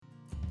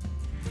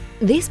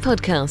This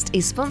podcast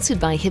is sponsored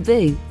by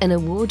Hibu, an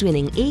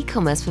award-winning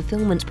e-commerce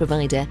fulfillment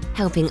provider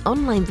helping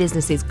online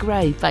businesses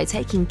grow by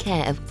taking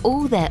care of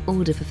all their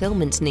order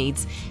fulfillment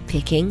needs,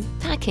 picking,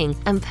 packing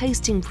and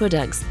posting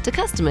products to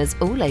customers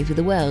all over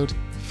the world.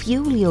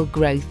 Fuel your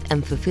growth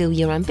and fulfill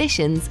your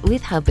ambitions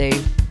with Hibu.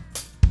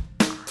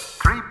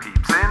 Three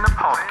Peeps in a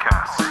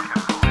Podcast.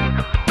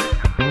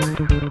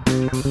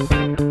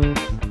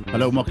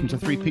 Hello and welcome to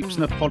Three Peeps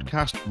in a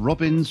Podcast,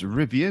 Robin's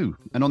Review.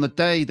 And on the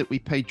day that we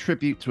paid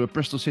tribute to a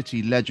Bristol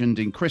City legend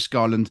in Chris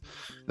Garland,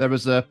 there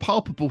was a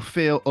palpable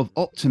feel of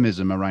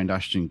optimism around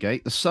Ashton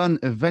Gate. The sun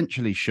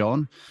eventually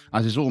shone,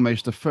 as is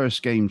almost a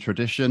first game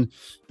tradition,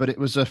 but it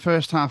was a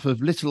first half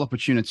of little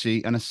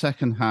opportunity and a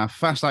second half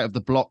fast out of the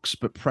blocks,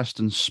 but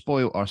Preston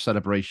spoiled our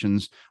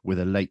celebrations with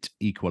a late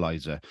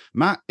equaliser.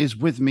 Matt is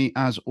with me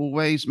as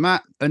always.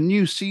 Matt, a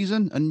new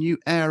season, a new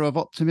era of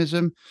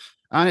optimism,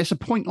 and it's a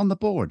point on the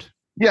board.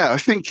 Yeah, I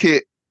think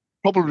it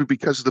probably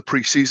because of the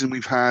pre-season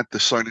we've had, the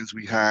signings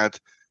we had.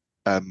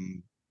 I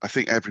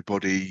think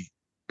everybody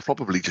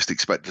probably just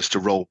expected us to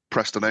roll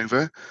Preston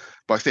over,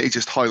 but I think it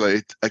just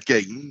highlighted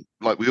again,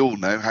 like we all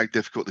know, how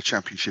difficult the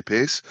Championship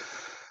is.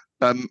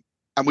 And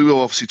we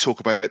will obviously talk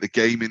about the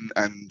game,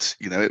 and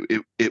you know,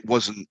 it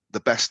wasn't the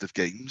best of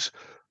games.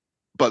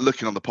 But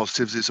looking on the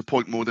positives, it's a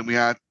point more than we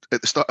had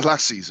at the start of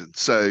last season.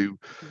 So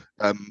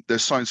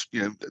there's signs,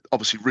 you know,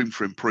 obviously room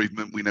for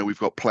improvement. We know we've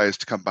got players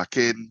to come back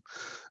in.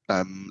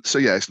 So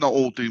yeah, it's not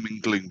all doom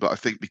and gloom, but I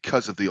think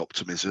because of the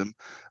optimism,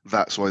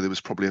 that's why there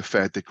was probably a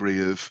fair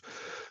degree of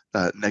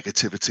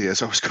negativity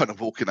as I was kind of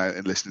walking out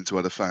and listening to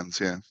other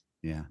fans.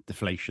 Yeah,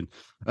 deflation.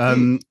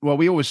 Well,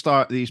 we always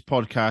start these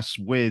podcasts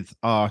with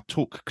our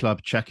Talk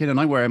Club check-in, and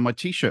I'm wearing my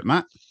T-shirt,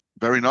 Matt.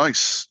 Very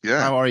nice. Yeah.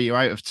 How are you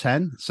out of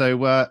 10? So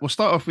we'll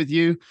start off with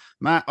you,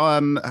 Matt.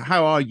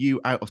 How are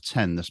you out of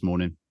 10 this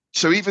morning?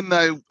 So even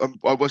though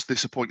I was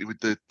disappointed with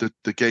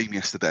the game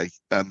yesterday,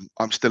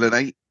 I'm still an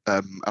 8.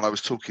 And I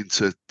was talking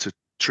to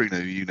Trina,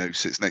 who you know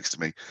sits next to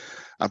me,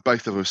 and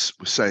both of us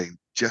were saying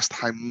just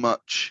how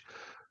much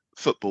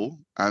football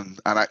and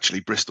actually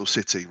Bristol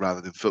City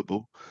rather than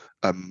football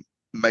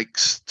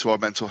makes to our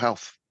mental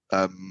health.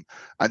 And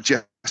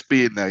just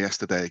being there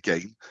yesterday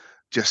again,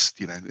 just,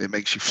 you know, it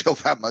makes you feel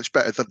that much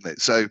better, doesn't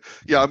it? So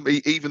yeah,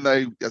 even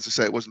though, as I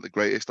say, it wasn't the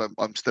greatest,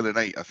 I'm still an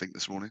 8, I think,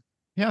 this morning.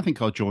 Yeah, I think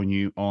I'll join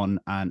you on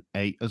an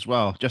 8 as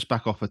well. Just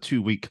back off a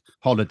 2-week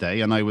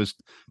holiday, and I was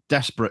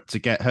desperate to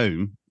get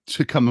home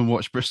to come and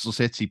watch Bristol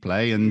City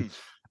play, and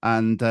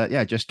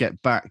just get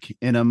back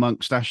in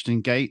amongst Ashton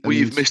Gate. Well,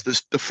 you've missed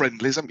the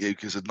friendlies, haven't you,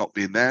 because of not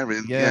being there?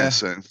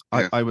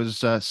 I was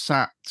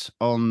sat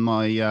on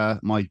my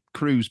my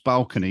cruise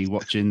balcony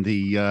watching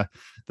the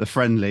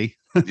friendly.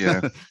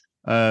 Yeah.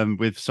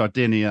 With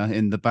Sardinia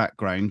in the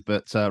background,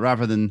 but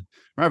rather than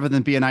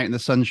being out in the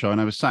sunshine,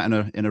 I was sat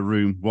in a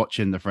room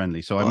watching the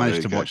friendly. So I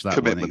managed to watch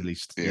that one at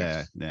least.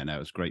 Yeah, no, it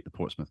was great. The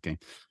Portsmouth game.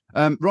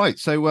 Right,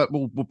 so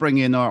we'll bring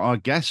in our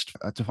guest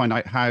to find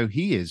out how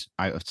he is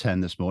out of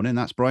 10 this morning.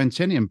 That's Brian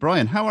Tinnion.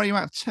 Brian, how are you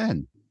out of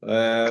 10?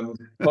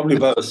 Probably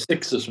about a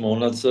 6 this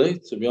morning, I'd say,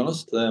 to be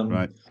honest.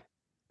 Right,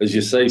 as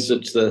you say,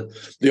 such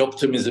the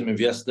optimism of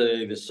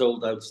yesterday, the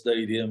sold out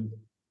stadium.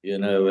 You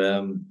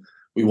know.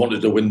 We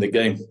wanted to win the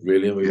game,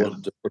 really, and we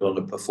wanted to put on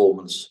a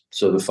performance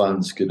so the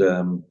fans could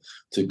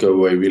to go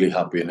away really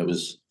happy. And it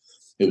was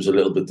a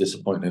little bit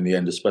disappointing in the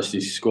end, especially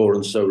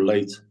scoring so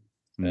late.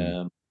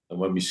 And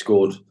when we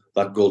scored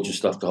that goal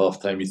just after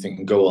half time, you're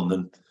thinking, go on,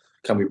 then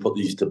can we put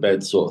these to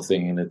bed, sort of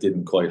thing? And it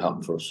didn't quite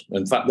happen for us.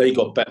 In fact, they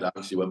got better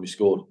actually when we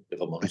scored,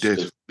 if I'm honest. They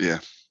did, yeah.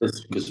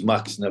 Because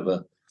Max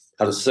never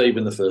had a save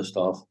in the first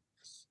half,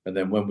 and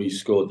then when we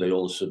scored, they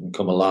all of a sudden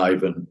come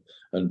alive.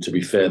 And to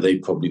be fair, they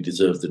probably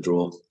deserved the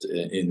draw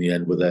in the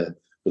end with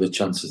the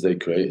chances they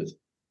created.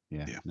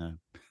 Yeah. No,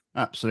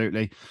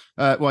 absolutely.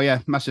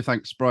 Massive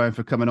thanks, Brian,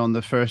 for coming on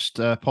the first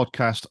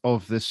podcast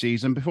of the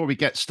season. Before we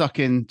get stuck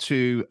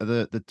into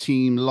the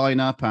team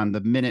lineup and the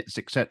minutes,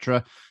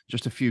 etc.,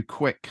 just a few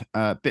quick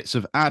bits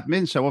of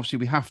admin. So obviously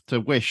we have to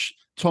wish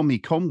Tommy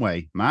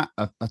Conway, Matt,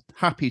 a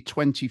happy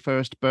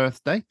 21st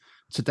birthday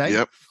today.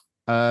 Yep.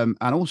 And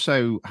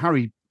also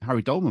Harry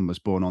Dolman was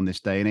born on this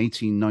day in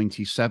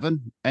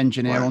 1897.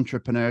 Engineer,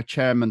 entrepreneur,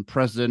 chairman,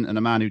 president, and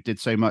a man who did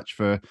so much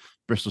for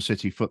Bristol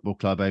City Football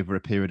Club over a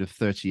period of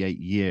 38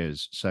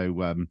 years.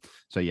 So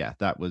yeah,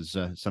 that was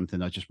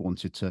something I just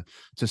wanted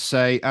to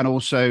say. And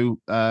also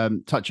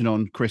touching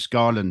on Chris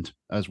Garland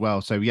as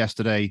well. So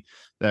yesterday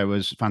there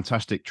was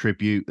fantastic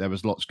tribute. There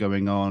was lots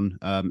going on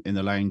in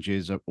the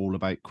lounges all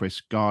about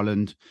Chris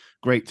Garland.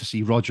 Great to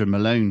see Roger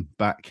Malone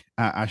back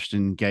at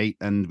Ashton Gate.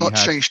 And not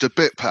changed a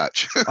bit,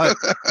 Patch.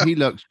 He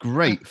looks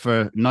great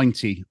for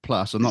 90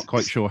 plus. I'm not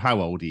quite sure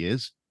how old he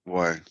is.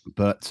 Wow.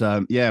 But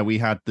we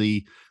had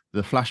the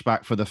the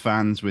flashback for the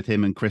fans with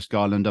him and Chris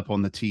Garland up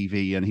on the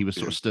TV, and he was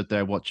sort of stood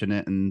there watching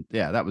it, and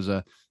yeah, that was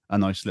a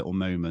nice little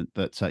moment.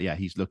 But yeah,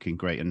 he's looking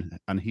great,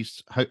 and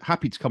he's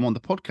happy to come on the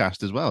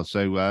podcast as well.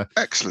 So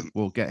excellent.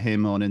 We'll get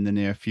him on in the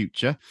near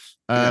future.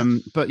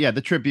 But yeah,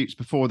 the tributes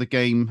before the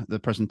game, the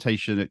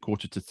presentation at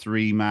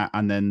 2:45, Matt,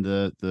 and then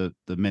the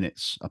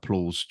minutes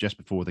applause just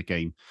before the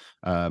game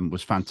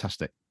was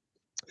fantastic.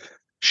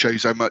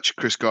 Shows how much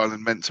Chris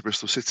Garland meant to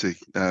Bristol City,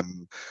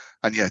 and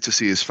yeah, to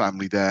see his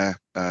family there,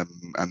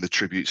 and the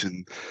tributes,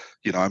 and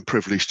you know, I'm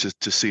privileged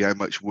to see how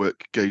much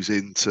work goes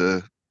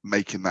into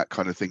making that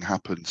kind of thing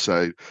happen.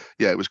 So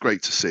yeah, it was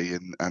great to see,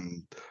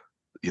 and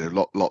you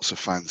know, lots of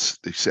fans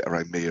who sit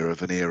around me are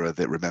of an era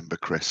that remember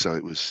Chris. So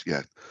it was,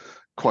 yeah,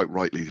 quite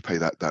rightly to pay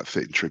that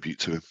fitting tribute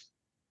to him.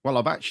 Well,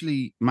 I've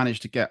actually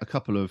managed to get a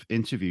couple of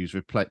interviews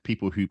with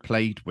people who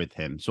played with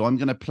him, so I'm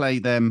going to play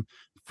them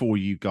for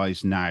you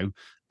guys now.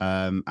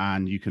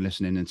 And you can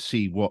listen in and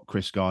see what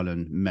Chris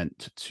Garland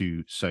meant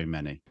to so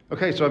many.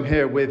 Okay, so I'm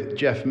here with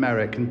Jeff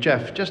Merrick. And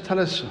Jeff, just tell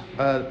us,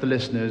 the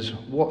listeners,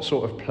 what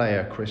sort of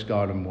player Chris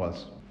Garland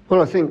was.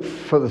 Well, I think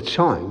for the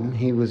time,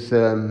 he was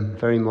a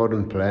very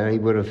modern player. He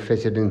would have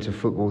fitted into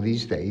football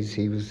these days.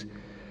 He was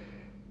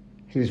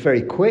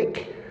very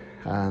quick.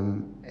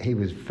 He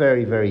was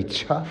very, very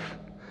tough.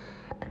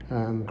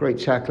 Great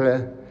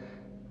tackler.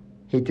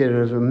 He did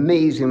an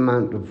amazing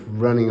amount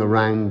of running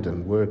around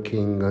and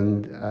working,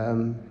 and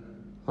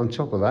on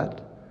top of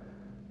that,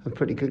 a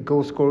pretty good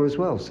goal scorer as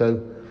well.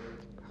 So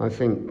I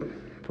think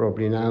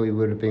probably now he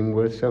would have been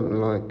worth something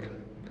like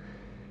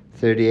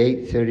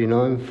 38,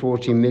 39,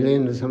 40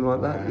 million or something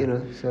like that, you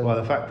know. So. Well,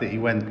 the fact that he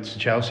went to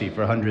Chelsea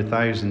for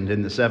 100,000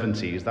 in the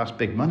 70s, that's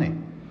big money.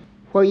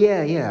 Well,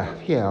 yeah.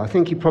 I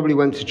think he probably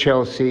went to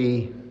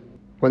Chelsea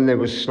when they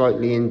were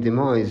slightly in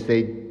demise.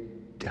 They'd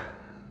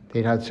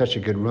had such a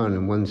good run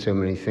and won so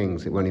many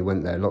things that when he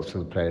went there, lots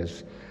of the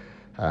players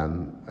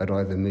had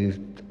either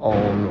moved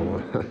on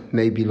or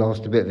maybe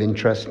lost a bit of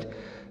interest.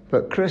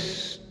 But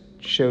Chris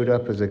showed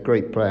up as a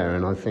great player,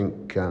 and I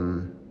think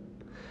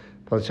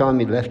by the time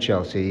he left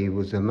Chelsea, he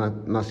was a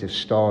massive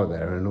star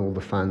there, and all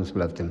the fans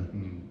loved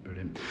him.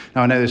 Brilliant.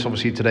 Now, I know this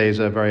obviously today is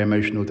a very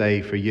emotional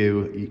day for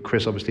you.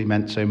 Chris obviously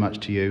meant so much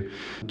to you.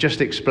 Just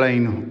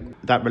explain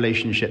that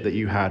relationship that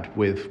you had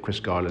with Chris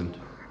Garland.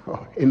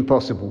 Oh,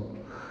 impossible.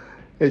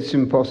 It's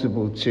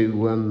impossible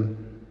to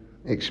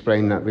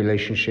explain that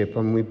relationship.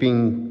 And we've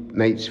been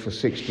mates for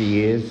 60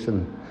 years,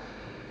 and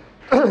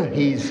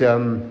he's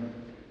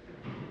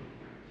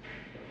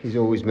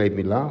always made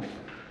me laugh.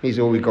 He's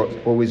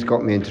always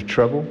got me into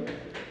trouble.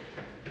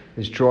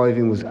 His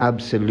driving was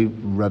absolute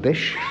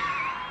rubbish.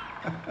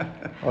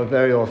 I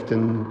very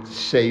often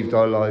saved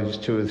our lives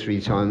 2 or 3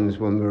 times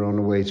when we were on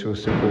the way to a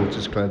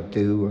supporters club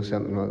do or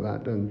something like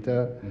that,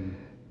 and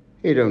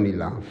he'd only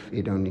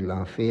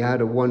laugh. He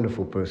had a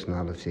wonderful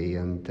personality,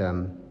 and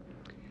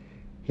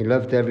he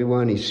loved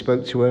everyone. He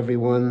spoke to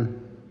everyone.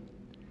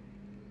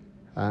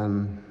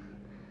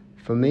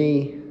 For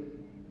me,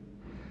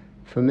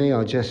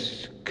 I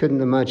just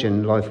couldn't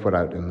imagine life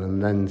without him.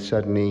 And then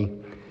suddenly,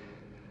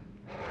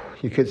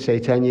 you could say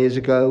 10 years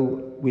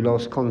ago, we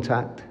lost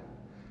contact.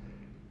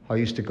 I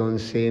used to go and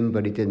see him,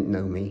 but he didn't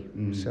know me.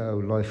 So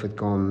life had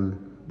gone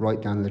right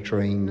down the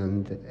drain,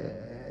 and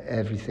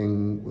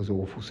everything was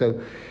awful.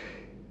 So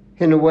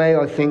in a way,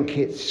 I think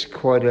it's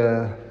quite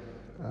a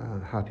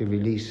happy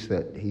release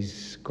that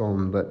he's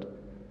gone, but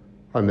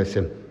I miss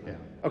him. Yeah.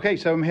 Okay,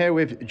 so I'm here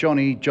with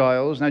Johnny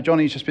Giles. Now,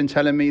 Johnny's just been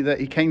telling me that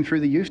he came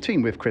through the youth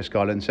team with Chris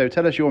Garland. So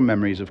tell us your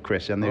memories of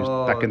Chris and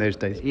back in those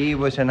days. He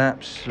was an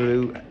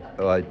absolute,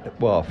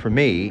 well, for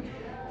me,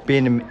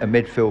 being a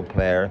midfield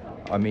player,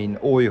 I mean,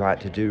 all you had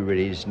to do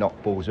really is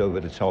knock balls over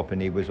the top,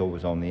 and he was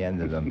always on the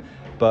end of them.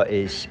 But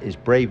his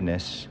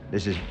braveness,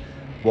 this is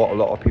what a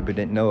lot of people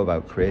didn't know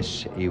about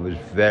Chris. He was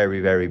very,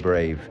 very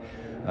brave.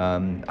 I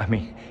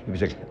mean, he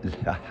was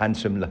a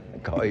handsome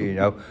guy, you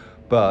know,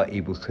 but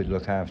he could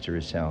look after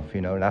himself,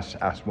 you know.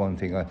 That's one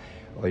thing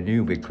I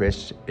knew with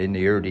Chris in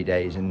the early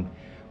days. And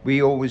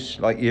we always,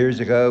 like years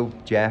ago,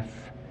 Jeff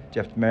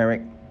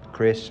Merrick,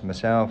 Chris,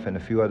 myself, and a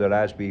few other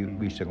lads, we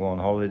used to go on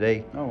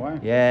holiday. Oh, wow.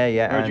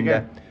 Yeah. Where'd you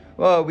go?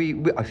 Well,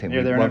 I think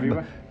Here, there, and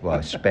everywhere?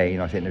 Well, Spain,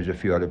 I think there's a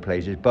few other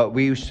places. But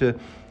we used to,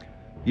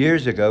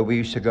 years ago, we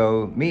used to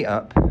go meet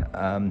up.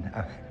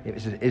 It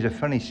was a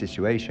funny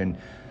situation.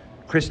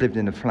 Chris lived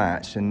in the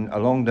flats, and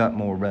along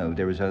Dartmoor Road,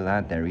 there was a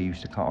lad there who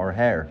used to cut our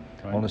hair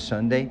on a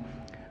Sunday.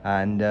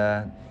 And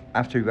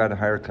after we had our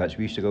haircuts,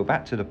 we used to go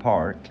back to the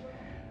park,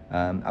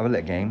 have a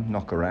little game,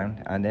 knock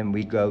around, and then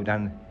we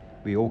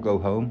all go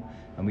home,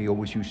 and we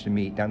always used to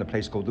meet down a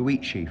place called the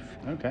Wheat Sheaf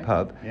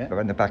pub,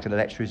 around the back of the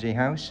electricity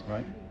house,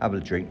 have a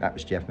drink. That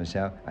was Jeff,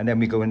 myself, and then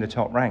we go in the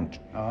top rank.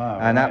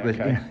 And that was,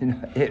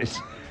 it was.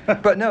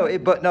 But no,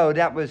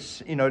 that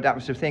was, that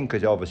was the thing,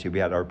 because obviously we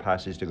had our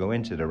passes to go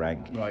into the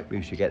rank. Right. We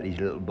used to get these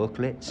little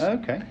booklets.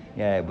 Okay.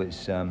 Yeah, it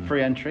was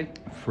free entry.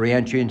 Free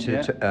entry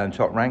into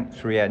top rank.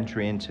 Free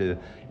entry into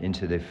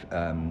the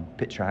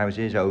picture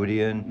houses,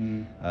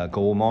 Odeon,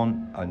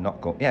 Gaumont,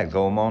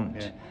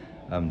 Gaumont.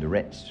 Yeah. the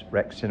Rex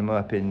Cinema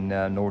up in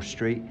North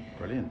Street.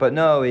 Brilliant. But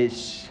no,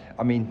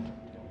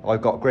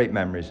 I've got great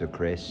memories of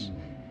Chris,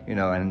 you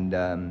know, and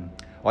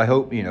I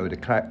hope, you know, the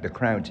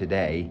crowd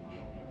today,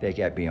 they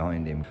get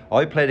behind him.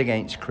 I played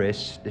against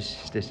Chris,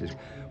 this is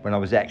when I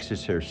was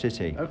Exeter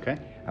City. Okay.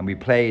 And we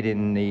played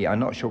in I'm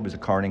not sure it was the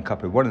Carling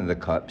Cup or one of the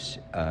cups,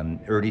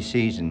 early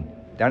season,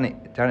 down in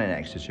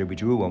Exeter. We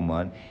drew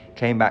 1-1,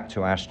 came back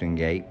to Ashton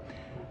Gate,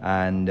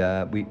 and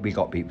we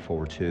got beat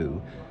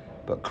 4-2.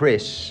 But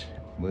Chris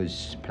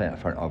was playing up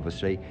front,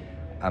 obviously,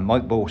 and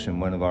Mike Bolson,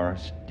 one of our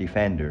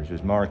defenders,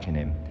 was marking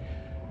him.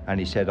 And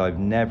he said, I've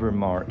never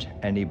marked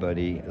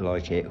anybody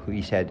like it.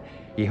 He said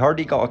he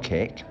hardly got a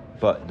kick,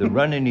 but the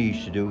running he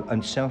used to do,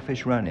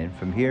 unselfish running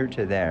from here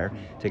to there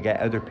to get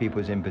other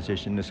people's in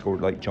position to score,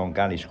 like John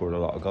Galley scored a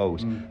lot of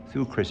goals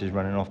through Chris's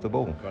running off the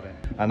ball. Got it.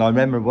 And I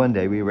remember one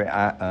day we were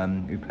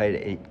we played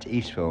at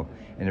Eastville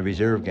in a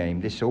reserve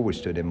game. This always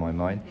stood in my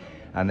mind.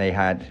 And they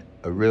had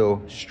a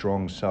real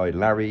strong side.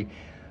 Larry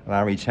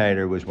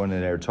Taylor was one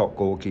of their top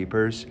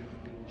goalkeepers.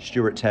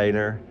 Stuart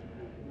Taylor,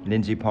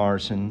 Lindsay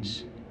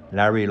Parsons,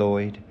 Larry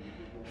Lloyd,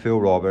 Phil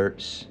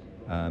Roberts,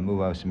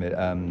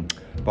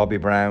 Bobby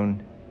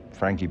Brown,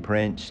 Frankie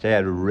Prince. They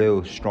had a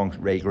real strong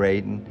Ray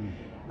Graydon,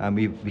 and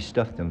we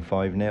stuffed them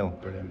 5-0.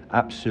 Brilliant.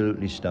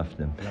 Absolutely stuffed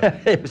them.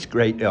 It was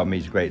great. I mean,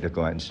 it's great to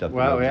go out and stuff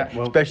them. Yeah,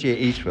 well, especially at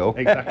Eastville.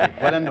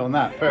 Exactly. We'll end on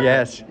that. Perfect.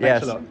 Yes, Thanks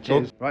yes. a lot.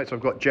 Cheers. Right, so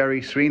I've got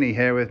Jerry Sweeney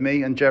here with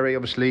me, and Jerry,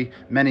 obviously,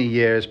 many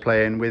years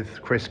playing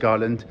with Chris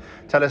Garland.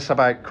 Tell us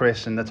about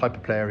Chris and the type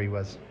of player he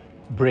was.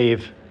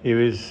 Brave. He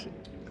was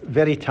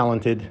very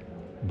talented,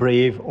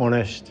 brave,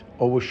 honest,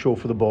 always show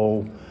for the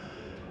ball.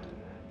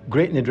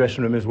 Great in the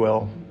dressing room as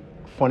well.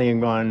 Funny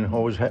man,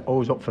 always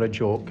up for a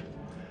joke.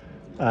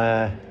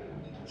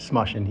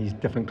 Smashing. He's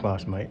different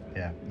class, mate.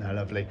 Yeah, no,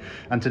 lovely.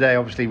 And today,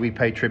 obviously, we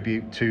pay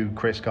tribute to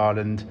Chris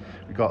Garland.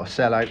 We got a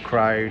sellout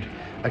crowd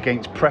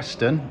against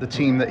Preston, the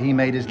team that he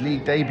made his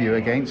league debut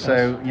against.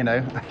 So, you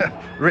know,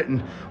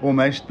 written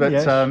almost. But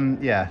yes.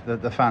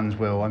 The fans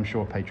will, I'm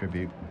sure, pay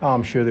tribute. Oh,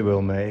 I'm sure they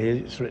will, mate.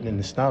 It's written in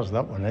the stars,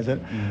 that one, is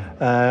it?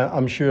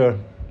 I'm sure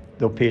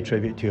they'll pay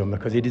tribute to him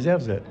because he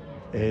deserves it.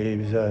 He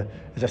was,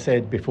 as I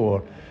said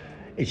before,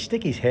 he'd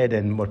stick his head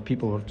in where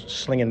people were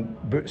slinging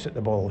boots at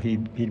the ball.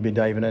 He'd be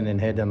diving in and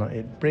heading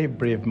it.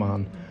 Brave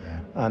man.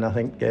 Yeah. And I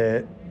think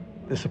the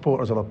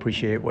supporters will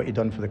appreciate what he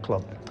done for the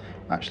club.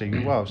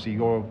 Actually, well, so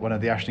you're one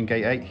of the Ashton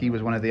Gate 8. He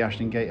was one of the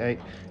Ashton Gate 8.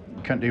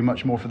 You couldn't do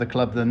much more for the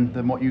club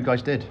than what you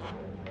guys did.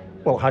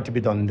 Well, it had to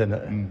be done, didn't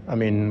it? I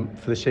mean,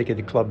 for the sake of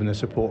the club and the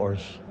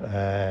supporters,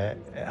 it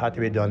had to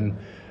be done.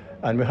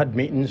 And we had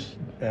meetings.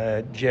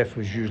 Jeff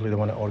was usually the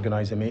one that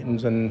organised the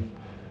meetings, and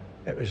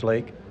it was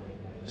like,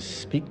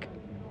 speak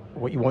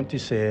what you want to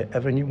say,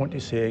 everything you want to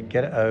say,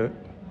 get it out.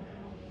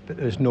 But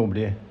there's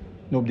nobody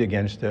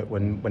against it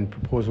when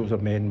proposals are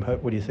made.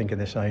 What do you think of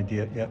this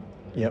idea?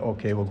 Yeah,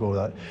 okay, we'll go with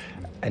that.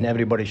 And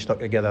everybody stuck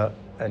together,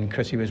 and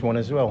Chrissy was one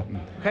as well.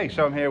 Okay,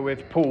 so I'm here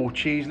with Paul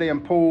Cheesley,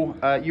 and Paul,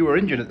 you were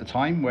injured at the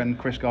time when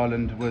Chris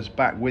Garland was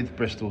back with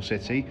Bristol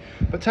City.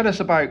 But tell us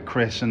about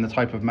Chris and the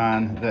type of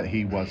man that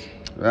he was.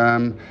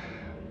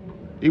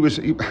 He,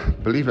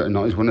 believe it or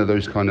not, he's one of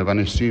those kind of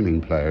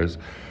unassuming players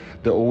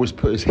that always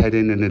put his head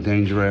in a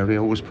danger area,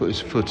 always put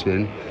his foot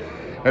in.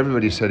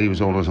 Everybody said he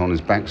was always on his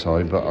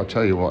backside, but I'll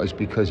tell you what, it's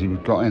because he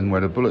got in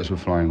where the bullets were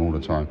flying all the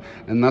time.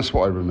 And that's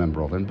what I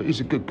remember of him, but he's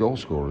a good goal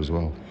scorer as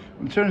well.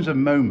 In terms of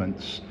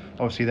moments,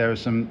 obviously there are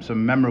some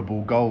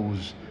memorable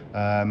goals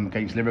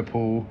against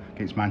Liverpool,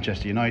 against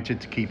Manchester United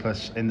to keep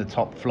us in the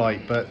top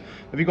flight. But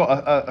have you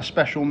got a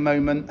special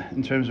moment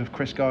in terms of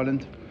Chris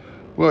Garland?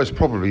 Well, it's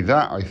probably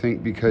that, I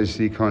think, because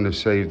he kind of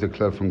saved the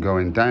club from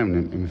going down,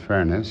 in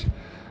fairness.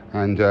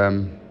 And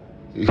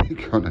he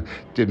kind of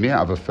did me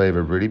out of a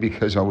favour, really,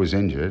 because I was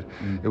injured.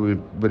 It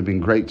would have been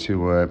great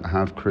to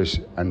have Chris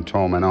and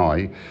Tom and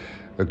I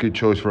a good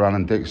choice for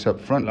Alan Dix up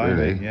front,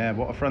 really. Yeah,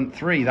 what a front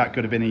three that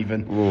could have been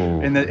even.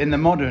 Ooh. In the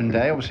modern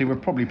day. Obviously, we're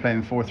probably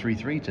playing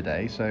 4-3-3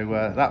 today,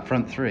 so that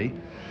front three.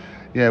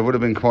 Yeah, it would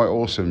have been quite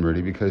awesome,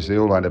 really, because they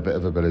all had a bit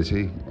of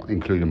ability,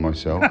 including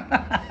myself.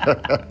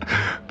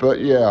 But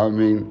yeah, I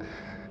mean,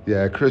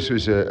 yeah, Chris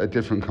was a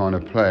different kind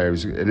of player. He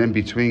was an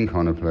in-between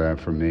kind of player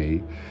for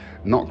me.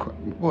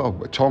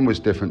 Tom was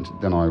different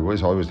than I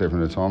was. I was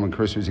different at Tom, and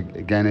Chris was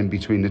again in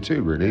between the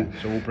two, really.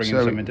 Yeah, so all bringing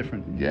something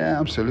different. Yeah,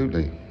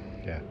 absolutely.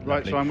 Yeah.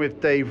 Right, so I'm with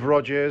Dave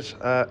Rogers,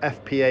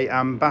 FPA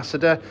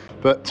ambassador,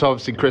 but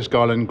obviously Chris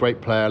Garland,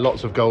 great player,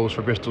 lots of goals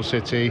for Bristol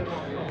City,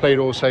 played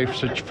also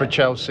for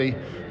Chelsea.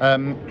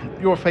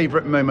 Your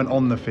favourite moment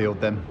on the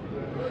field then?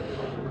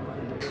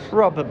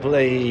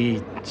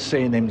 Probably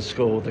seeing him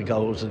score the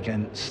goals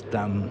against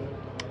Man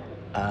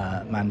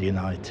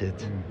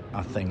United.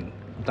 I think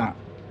that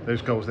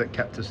those goals that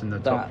kept us in the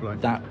top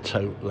flight. That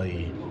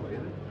totally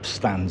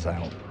stands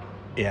out.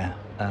 Yeah.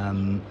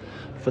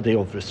 For the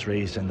obvious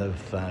reason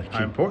of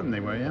how important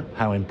they were, yeah.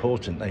 How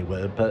important they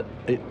were, but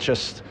it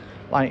just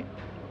like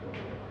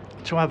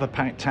to have a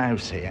packed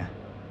house here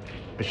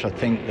which I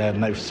think there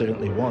most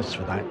certainly was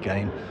for that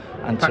game.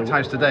 And Packed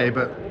house today,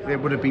 but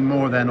it would have been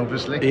more then,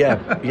 obviously. Yeah,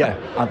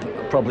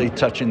 I'd probably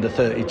touching the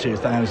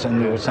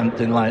 32,000 or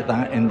something like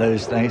that in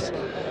those days.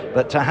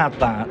 But to have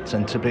that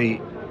and to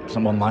be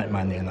someone like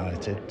Man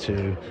United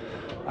to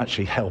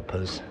actually help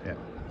us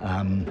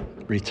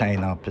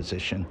retain our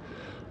position,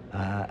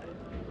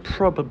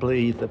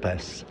 probably the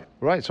best.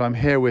 Right, so I'm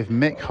here with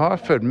Mick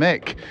Harford.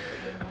 Mick,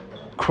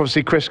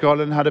 obviously Chris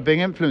Garland had a big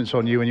influence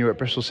on you when you were at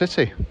Bristol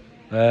City.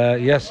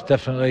 Yes,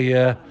 definitely.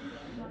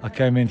 I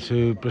came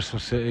into Bristol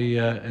City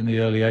in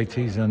the early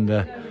 80s, and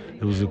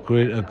it was a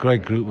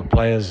great group of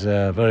players,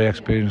 very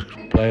experienced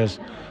players.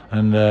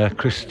 And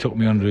Chris took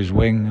me under his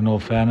wing, in all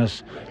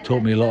fairness,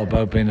 taught me a lot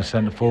about being a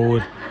centre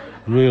forward.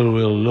 Real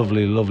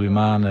lovely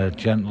man, a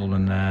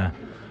gentleman,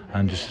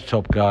 and just a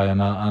top guy.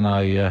 And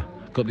I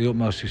got the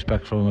utmost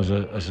respect for him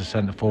as a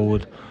centre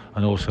forward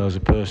and also as a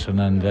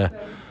person. And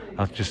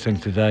I just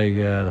think today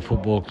the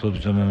football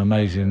club's done an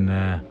amazing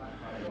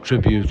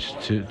tribute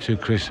to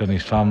Chris and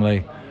his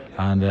family.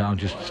 And I'm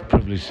just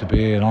privileged to be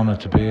here, an honour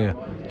to be here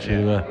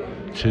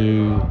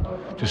to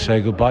just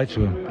say goodbye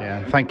to him.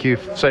 Yeah, thank you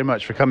so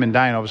much for coming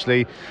down.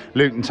 Obviously,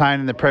 Luton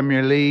Town in the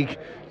Premier League.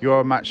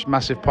 You're a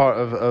massive part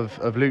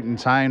of Luton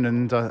Town,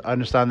 and I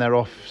understand they're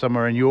off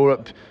somewhere in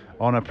Europe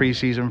on a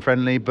pre-season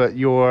friendly, but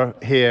you're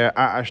here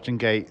at Ashton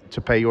Gate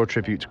to pay your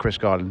tribute to Chris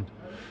Garland.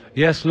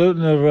 Yes,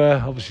 Luton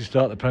are obviously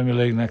start the Premier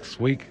League next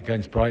week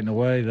against Brighton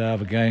away. They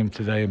have a game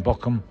today in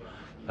Bochum,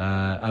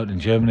 out in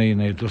Germany,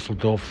 near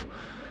Dusseldorf.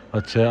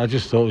 But I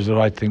just thought it was the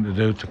right thing to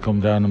do, to come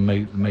down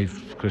and meet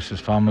Chris's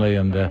family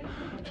and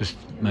just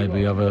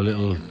maybe have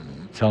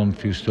tell them a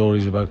few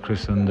stories about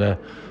Chris and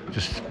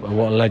just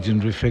what a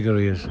legendary figure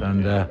he is.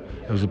 And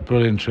it was a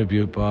brilliant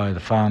tribute by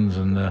the fans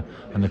and the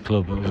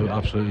club. It was an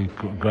absolutely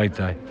great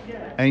day.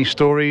 Any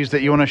stories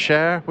that you want to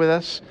share with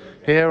us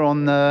here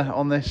on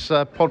this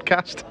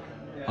podcast?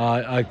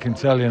 I can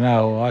tell you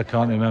now, I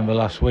can't remember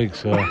last week,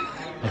 so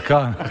I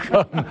can't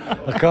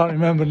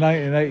remember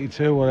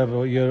 1982,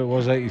 whatever year it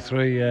was,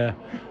 83.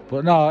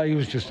 But no, he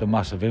was just a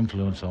massive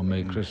influence on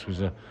me. Chris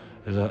was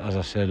as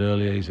I said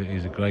earlier, he's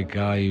a great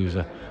guy. He was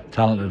a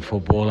talented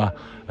footballer,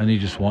 and he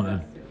just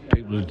wanted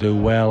people to do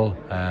well.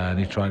 And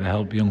he tried to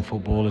help young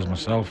footballers,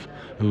 myself,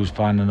 who was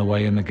finding a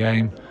way in the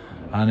game.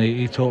 And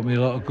he taught me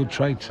a lot of good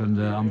traits, and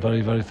I'm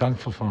very, very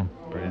thankful for him.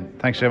 Brilliant.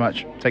 Thanks so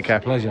much. Take care.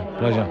 Pleasure.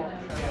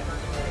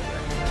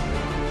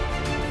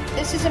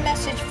 This is a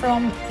message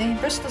from the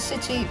Bristol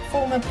City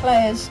Former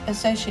Players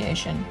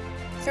Association.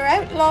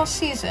 Throughout last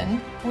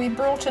season, we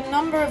brought a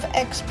number of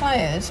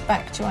ex-players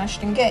back to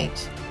Ashton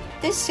Gate.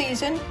 This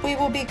season, we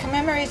will be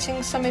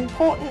commemorating some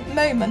important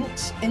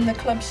moments in the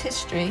club's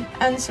history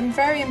and some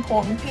very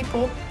important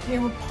people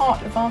who were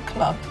part of our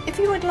club. If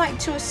you would like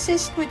to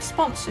assist with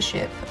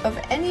sponsorship of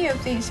any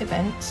of these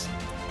events,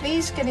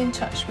 please get in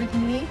touch with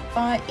me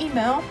via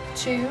email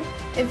to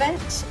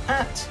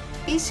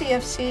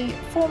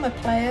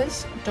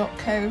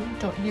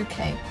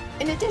events@bcfcformerplayers.co.uk.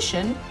 In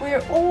addition, we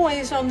are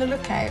always on the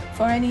lookout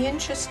for any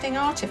interesting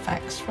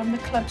artefacts from the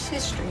club's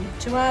history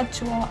to add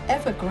to our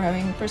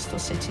ever-growing Bristol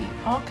City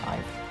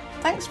archive.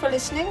 Thanks for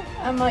listening,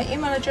 and my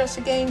email address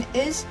again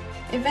is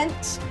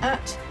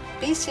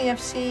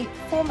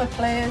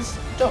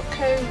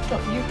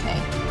events@bcfcformerplayers.co.uk.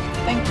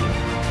 Thank you.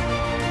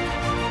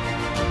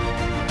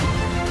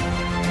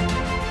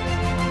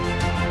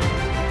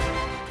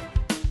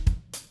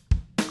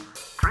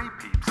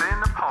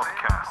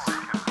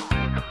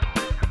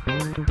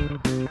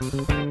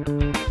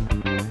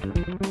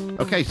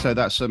 Okay, so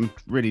that's some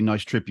really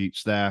nice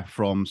tributes there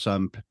from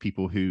some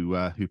people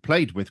who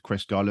played with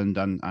Chris Garland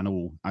and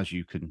all, as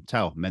you can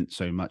tell, meant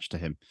so much to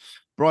him.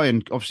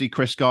 Brian, obviously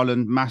Chris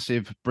Garland,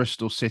 massive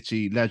Bristol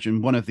City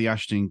legend, one of the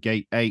Ashton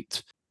Gate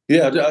 8.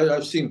 Yeah,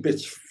 I've seen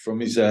bits from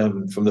his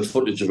from the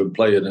footage of him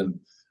playing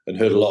and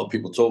heard a lot of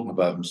people talking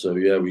about him. So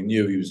yeah, we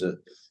knew he was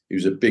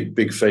a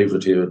big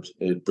favourite here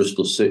at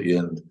Bristol City,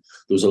 and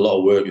there was a lot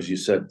of work, as you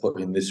said, put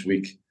in this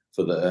week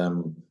for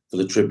the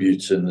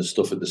tributes and the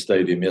stuff at the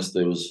stadium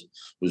yesterday was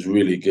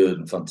really good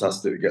and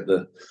fantastic to get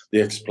the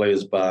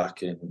ex-players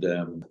back, and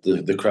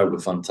the crowd were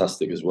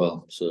fantastic as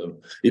well.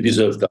 So he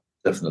deserved that,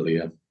 definitely,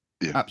 yeah.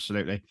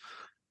 Absolutely.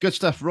 Good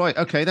stuff. Right,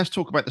 okay, let's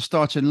talk about the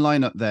starting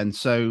lineup then.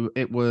 So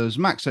it was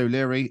Max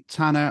O'Leary,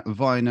 Tanner,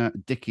 Viner,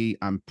 Dickey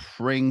and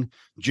Pring,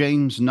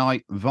 James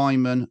Knight,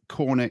 Vyman,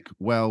 Cornick,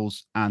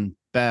 Wells and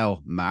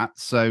Bell, Matt.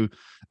 So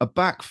a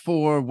back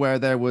four where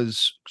there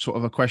was sort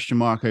of a question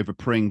mark over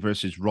Pring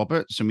versus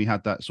Roberts, and we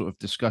had that sort of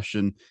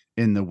discussion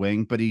in the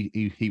wing, but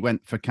he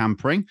went for Cam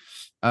Pring.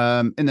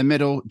 In the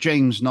middle,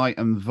 James Knight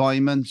and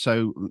Vyman.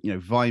 So, you know,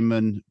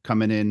 Vyman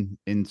coming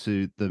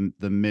into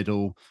the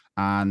middle,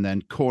 and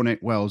then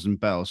Cornick, Wells and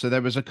Bell. So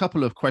there was a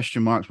couple of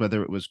question marks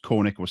whether it was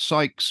Cornick or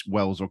Sykes,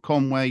 Wells or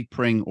Conway,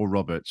 Pring or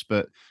Roberts.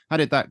 But how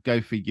did that go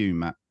for you,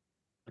 Matt?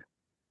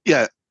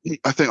 Yeah,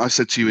 I think I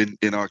said to you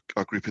in our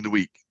group in the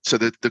week. So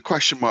the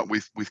question mark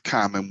with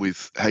Cam and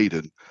with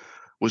Hayden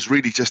was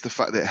really just the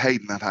fact that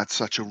Hayden had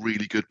such a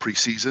really good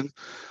pre-season.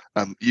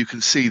 You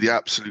can see the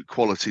absolute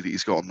quality that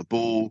he's got on the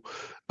ball.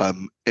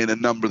 In a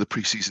number of the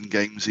preseason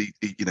games, he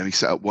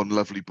set up one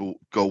lovely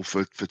goal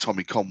for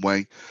Tommy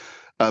Conway.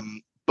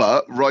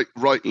 But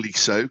rightly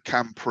so,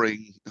 Cam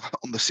Pring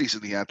on the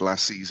season he had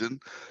last season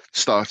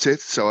started,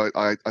 so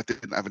I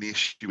didn't have any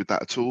issue with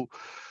that at all.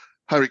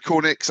 Harry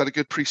Cornick's had a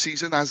good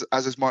preseason, as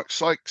has Mark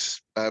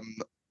Sykes.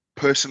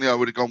 Personally, I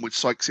would have gone with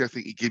Sykesy. I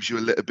think he gives you a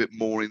little bit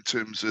more in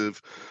terms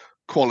of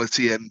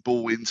quality and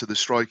ball into the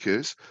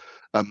strikers.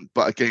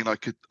 But again, I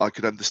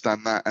could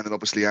understand that. And then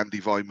obviously Andy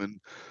Vyman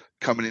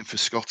coming in for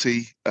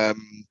Scotty. I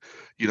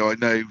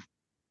know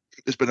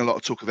there's been a lot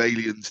of talk of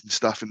aliens and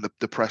stuff in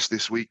the press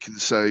this week, and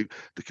so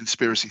the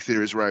conspiracy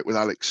theories were out with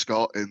Alex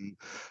Scott, and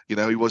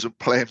he wasn't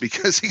playing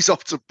because he's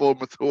off to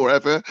Bournemouth or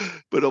whatever.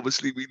 But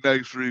obviously we know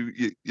through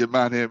your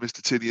man here,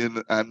 Mr.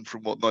 Tinnion, and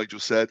from what Nigel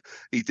said,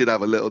 he did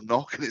have a little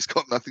knock, and it's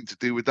got nothing to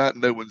do with that.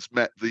 No one's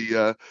met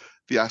the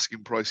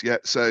asking price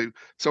yet. So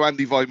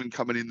Andy Vyman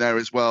coming in there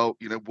as well,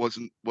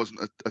 wasn't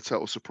a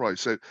total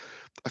surprise. So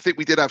I think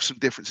we did have some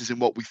differences in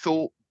what we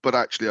thought, but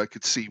actually I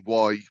could see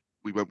why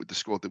we went with the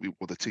squad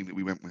or the team that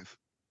we went with.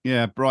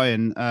 Yeah,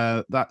 Brian,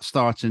 that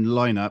starting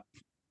lineup,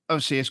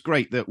 obviously it's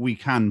great that we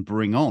can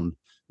bring on,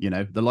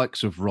 the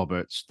likes of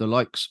Roberts, the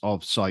likes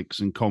of Sykes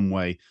and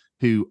Conway,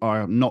 who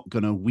are not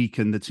going to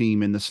weaken the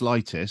team in the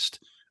slightest.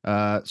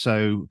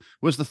 So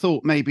was the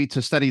thought maybe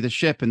to steady the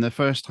ship in the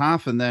first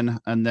half and then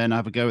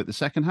have a go at the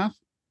second half?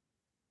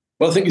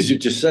 Well, I think as you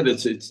just said,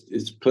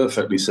 it's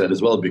perfectly said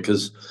as well,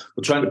 because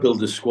we're trying to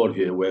build a squad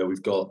here where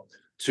we've got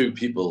 2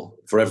 people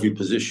for every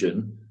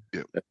position.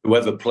 Yep.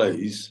 Whoever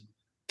plays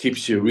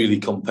keeps you really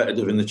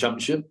competitive in the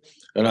Championship.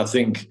 And I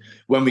think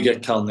when we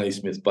get Cal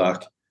Naismith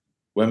back,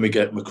 when we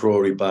get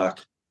McCrory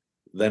back,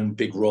 then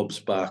Big Rob's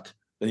back,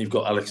 then you've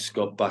got Alex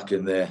Scott back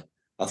in there.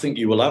 I think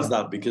you will have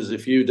that, because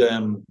if you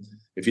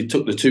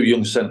took the 2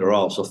 young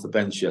centre-halves off the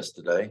bench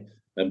yesterday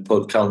and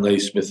put Cal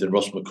Naismith and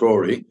Ross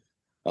McCrory,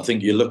 I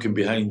think you're looking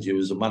behind you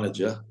as a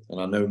manager,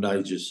 and I know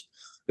Nigel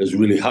is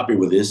really happy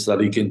with this,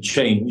 that he can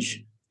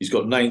change. He's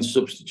got 9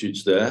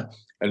 substitutes there,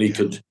 and he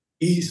could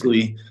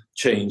easily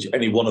change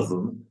any one of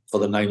them for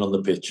the 9 on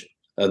the pitch.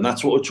 And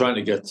that's what we're trying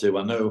to get to.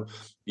 I know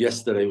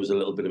yesterday was a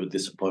little bit of a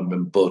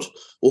disappointment, but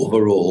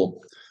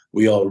overall,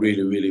 we are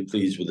really, really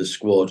pleased with the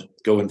squad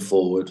going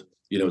forward.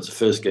 It's the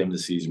first game of the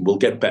season. We'll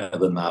get better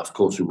than that. Of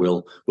course we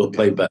will. We'll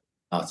play better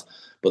than that.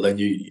 But then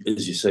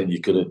as you're saying, you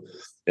could have,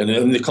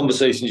 and the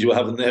conversations you were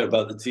having there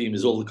about the team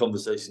is all the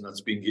conversation that's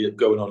been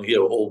going on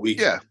here all week.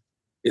 Yeah.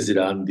 Is it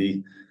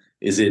Andy?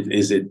 Is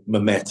it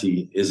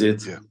Mehmeti? Is it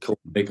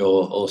Cornick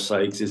or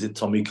Sykes? Is it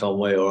Tommy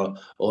Conway or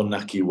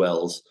Naki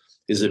Wells?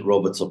 Is it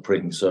Roberts or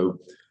Pring? So,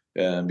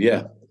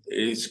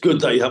 it's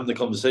good that you're having the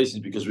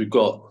conversations, because we've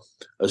got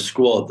a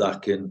squad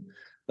that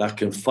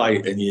can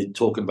fight, and you're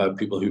talking about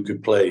people who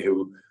could play,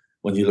 who,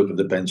 when you look at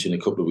the bench in a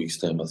couple of weeks'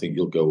 time, I think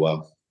you'll go,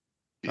 wow.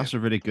 That's a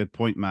really good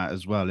point, Matt,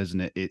 as well,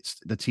 isn't it? It's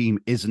the team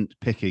isn't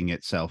picking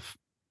itself.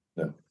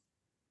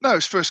 No,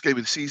 it's first game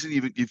of the season.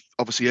 You've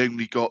obviously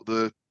only got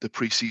the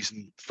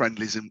pre-season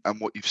friendlies and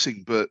what you've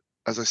seen. But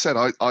as I said,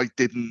 I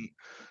didn't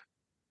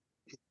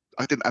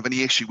have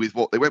any issue with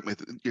what they went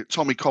with.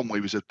 Tommy Conway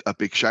was a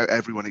big shout.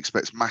 Everyone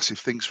expects massive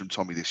things from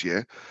Tommy this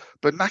year.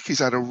 But Naki's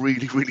had a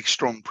really, really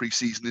strong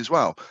pre-season as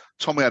well.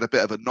 Tommy had a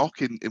bit of a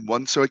knock in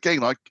one. So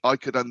again, I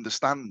could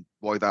understand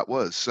why that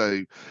was.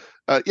 So,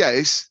 I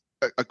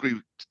agree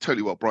with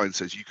totally what Brian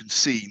says. You can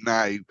see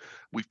now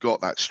we've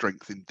got that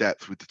strength in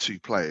depth with the 2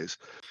 players.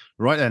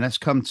 Right then, let's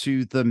come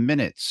to the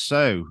minutes.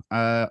 So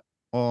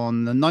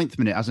on the 9th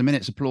minute, as a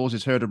minute's applause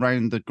is heard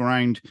around the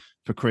ground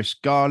for Chris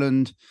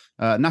Garland,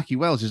 Naki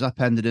Wells is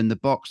upended in the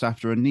box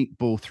after a neat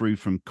ball through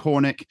from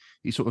Cornick.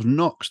 He sort of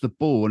knocks the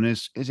ball, and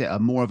is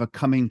it more of a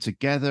coming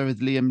together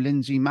with Liam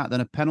Lindsay, Matt, than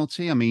a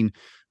penalty? I mean,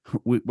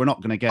 we're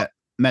not going to get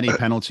many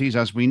penalties,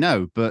 as we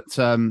know, but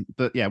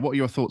yeah, what are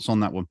your thoughts on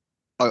that one?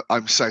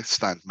 I'm South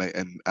Stand, mate,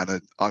 and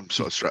I'm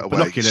sort of straight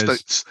away.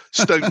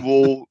 Stone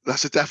wall,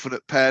 that's a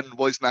definite pen.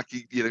 Why is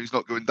Naki, he's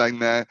not going down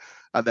there?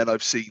 And then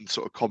I've seen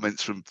sort of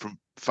comments from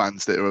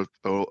fans that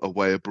are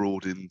away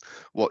abroad and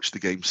watched the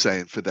game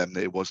saying for them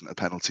that it wasn't a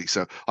penalty.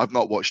 So I've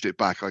not watched it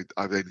back. I've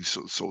only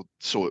sort of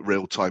saw it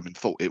real time and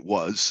thought it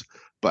was.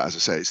 But as I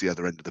say, it's the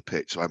other end of the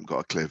pitch, so I haven't got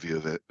a clear view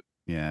of it.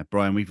 Yeah,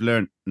 Brian, we've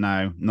learned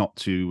now not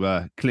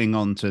to cling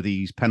on to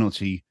these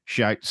penalty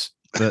shouts.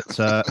 But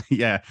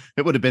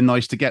it would have been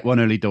nice to get one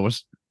early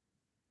doors.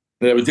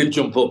 Yeah, we did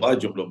jump up. I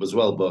jumped up as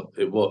well, but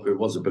it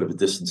was a bit of a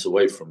distance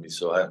away from me,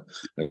 so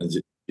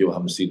you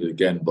haven't seen it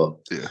again. But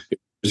it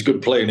was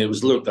good play, and it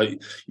was like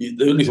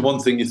the only one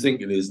thing you're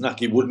thinking is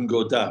Naki wouldn't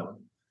go down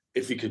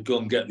if he could go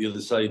and get the other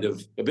side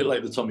of, a bit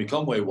like the Tommy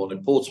Conway one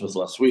in Portsmouth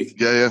last week.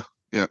 Yeah.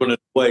 Running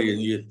away, and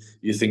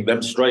you think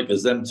them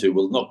strikers, them 2,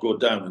 will not go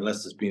down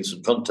unless there's been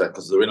some contact,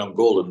 because they're in on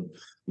goal and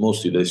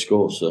mostly they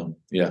score. So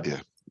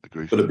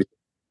agree.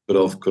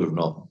 Could have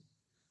not.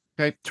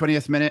 Okay,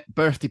 20th minute,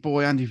 birthday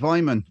boy Andy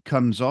Vyman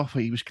comes off.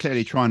 He was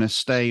clearly trying to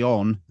stay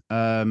on,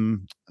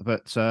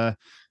 but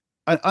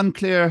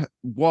Unclear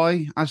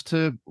why, as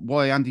to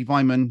why Andy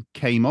Vyman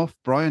came off.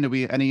 Brian, are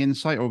we any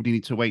insight, or do you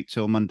need to wait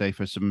till Monday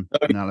for some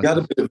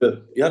analysis?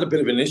 He had a bit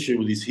of an issue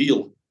with his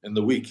heel in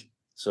the week,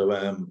 so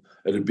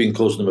it had been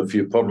causing him a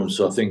few problems.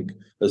 So I think,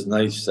 as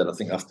Nige said, I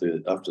think after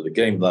the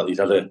game that he'd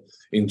had an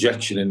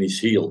injection in his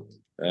heel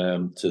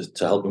to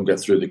help him get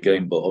through the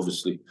game, but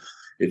obviously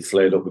it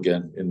flared up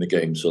again in the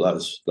game, so that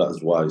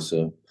is why.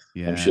 So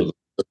I'm sure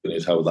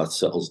that's how that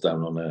settles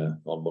down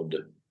on Monday.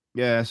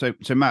 Yeah, so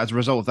Matt, as a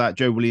result of that,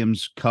 Joe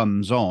Williams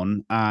comes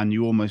on, and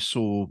you almost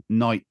saw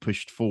Knight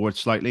pushed forward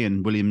slightly,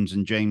 and Williams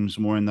and James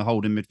more in the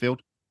holding midfield.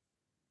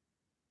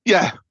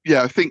 Yeah.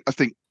 I think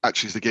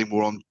actually as the game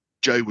wore on,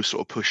 Joe was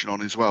sort of pushing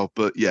on as well.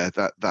 But yeah,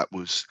 that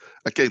was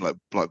again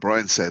like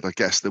Brian said. I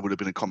guess there would have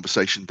been a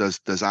conversation.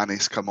 Does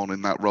Anis come on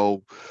in that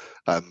role?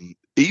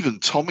 Even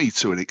Tommy,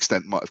 to an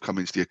extent, might have come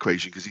into the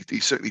equation, because he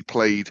certainly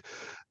played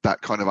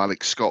that kind of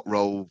Alex Scott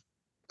role.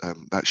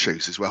 That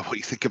shows as well what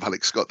you think of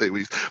Alex Scott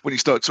when you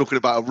start talking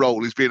about a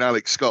role as being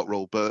Alex Scott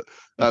role. But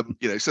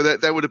so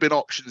there would have been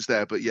options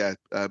there. But yeah,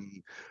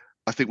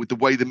 I think with the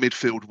way the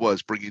midfield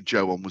was, bringing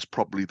Joe on was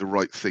probably the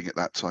right thing at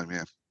that time.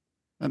 Yeah.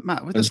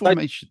 Matt, with the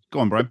formation, go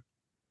on, Brian.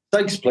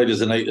 Sykes played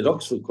as an 8 at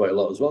Oxford quite a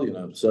lot as well,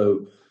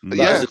 So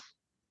that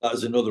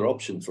is another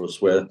option for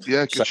us. Where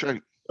good show.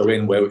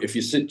 Where if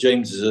you sit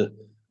James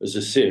as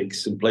a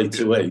 6 and play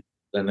 2-8,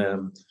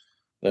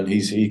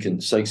 then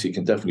Sykes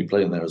can definitely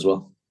play in there as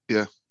well.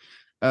 Yeah.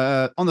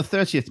 On the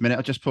 30th minute,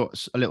 I just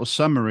put a little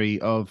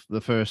summary of the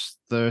first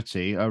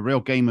 30. A real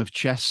game of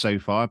chess so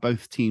far.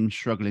 Both teams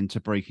struggling to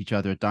break each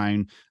other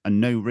down,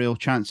 and no real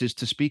chances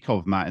to speak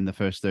of, Matt, in the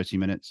first 30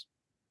 minutes.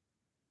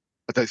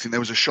 I don't think there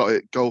was a shot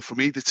at goal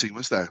from either team,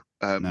 was there?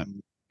 No.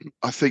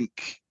 I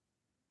think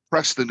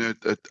Preston are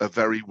a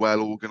very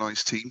well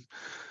organised team,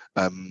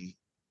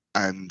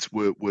 and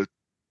were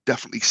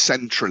definitely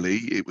centrally,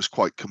 it was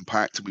quite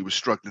compact, and we were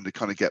struggling to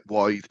kind of get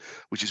wide,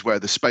 which is where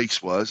the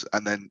space was,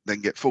 and then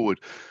get forward.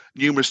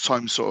 Numerous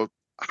times, sort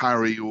of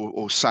Harry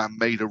or Sam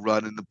made a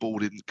run and the ball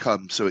didn't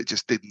come, so it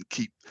just didn't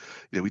keep.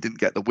 We didn't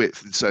get the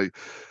width, and so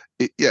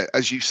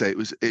as you say, it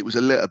was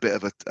a little bit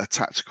of a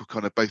tactical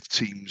kind of both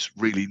teams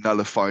really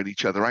nullifying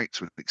each other out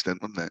to an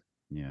extent, wasn't it?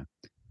 Yeah.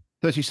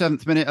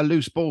 37th minute, a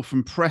loose ball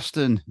from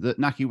Preston that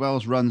Nahki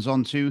Wells runs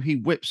onto. He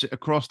whips it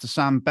across to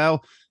Sam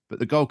Bell, but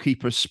the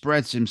goalkeeper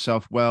spreads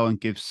himself well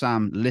and gives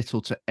Sam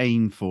little to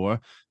aim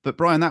for. But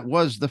Brian, that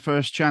was the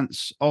first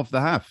chance of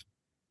the half.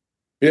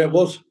 Yeah, it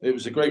was. It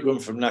was a great run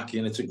from Nahki,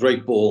 and it's a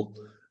great ball.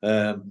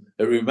 It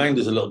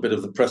reminded us a little bit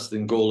of the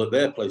Preston goal at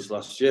their place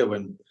last year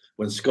when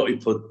Scotty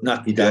put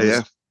Nahki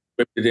down,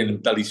 ripped it in,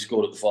 and Belly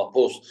scored at the far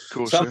post. Of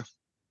course, Sam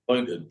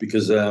disappointed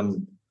because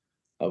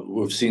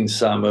we've seen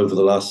Sam over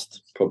the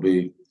last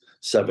probably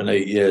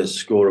 7-8 years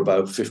score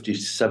about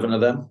 57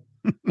 of them,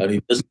 and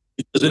he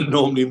doesn't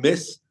normally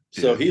miss.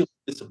 So he was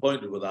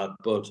disappointed with that,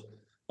 but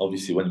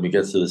obviously when we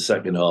get to the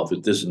second half,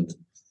 it doesn't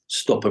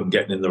stop him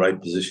getting in the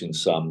right position,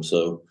 Sam.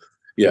 So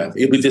yeah,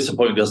 he'll be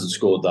disappointed he hasn't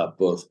scored that,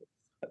 but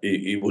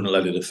he wouldn't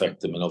let it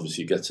affect him, and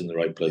obviously gets in the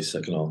right place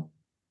second half.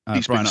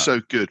 He's Brian, been so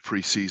good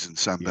pre-season,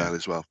 Sam Bell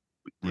as well.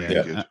 Really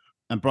good.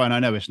 And Brian, I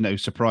know it's no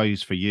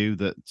surprise for you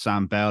that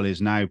Sam Bell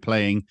is now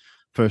playing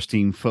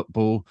first-team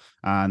football,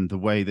 and the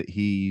way that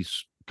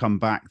he's come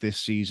back this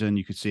season,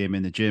 you could see him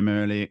in the gym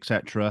early,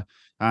 etc.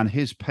 And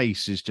his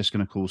pace is just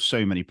going to cause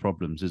so many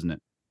problems, isn't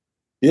it?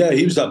 Yeah,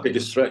 he was our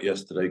biggest threat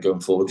yesterday going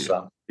forward,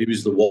 Sam. He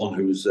was the one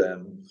who was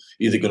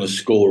either going to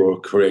score or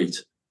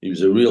create. He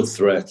was a real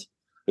threat.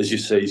 As you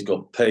say, he's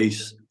got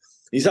pace.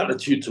 His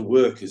attitude to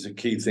work is a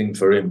key thing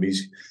for him.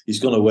 He's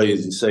gone away,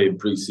 as you say, in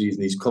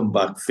pre-season. He's come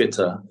back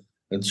fitter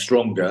and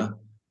stronger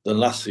than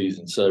last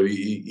season. So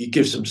he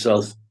gives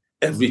himself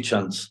every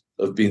chance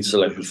of being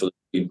selected for the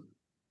team.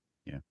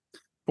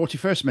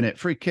 41st minute,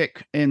 free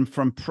kick in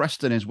from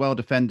Preston is well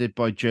defended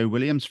by Joe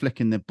Williams,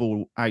 flicking the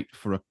ball out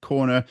for a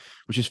corner,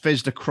 which is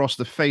fizzed across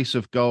the face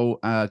of goal,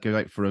 go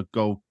out for a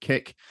goal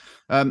kick.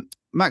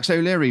 Max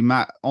O'Leary,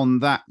 Matt, on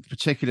that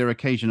particular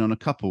occasion on a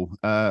couple,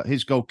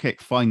 his goal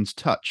kick finds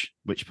touch,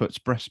 which puts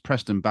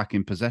Preston back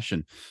in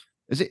possession.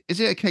 Is it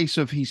a case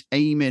of he's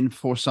aiming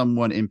for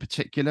someone in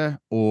particular,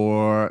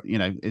 or,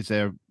 is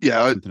there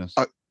something else?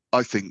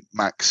 I think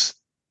Max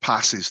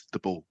passes the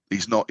ball.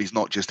 He's not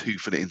just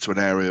hoofing it into an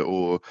area,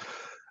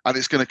 and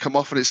it's going to come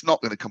off, and it's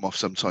not going to come off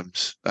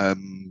sometimes. I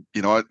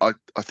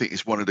think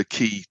it's one of the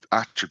key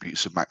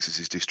attributes of Max's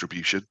his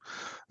distribution.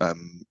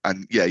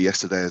 And yeah,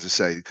 yesterday, as I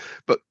say,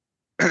 but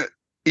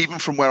even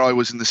from where I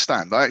was in the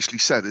stand, I actually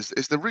said, is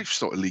the roof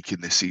started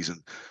leaking this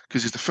season?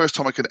 Because it's the first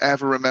time I could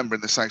ever remember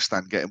in the South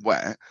Stand getting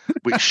wet,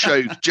 which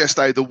showed just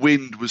how the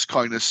wind was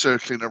kind of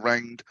circling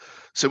around.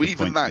 So good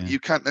even point, that, you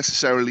can't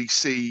necessarily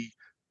see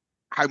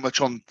how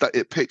much on that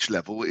at pitch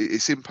level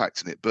it's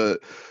impacting it. But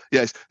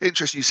yeah, it's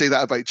interesting you say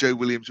that about Joe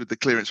Williams with the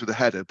clearance with the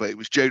header, but it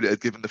was Joe that had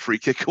given the free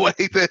kick away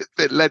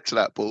that led to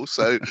that ball.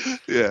 So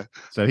yeah.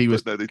 So he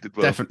was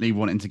definitely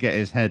wanting to get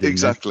his head in.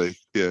 Exactly.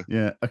 Yeah.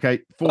 Yeah. Okay.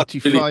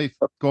 45.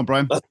 Go on,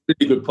 Brian. That's a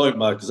really good point,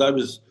 Mark, because I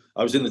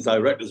was in the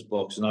director's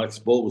box and Alex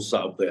Ball was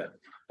sat up there.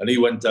 And he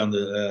went down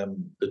the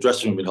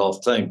dressing room in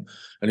half time,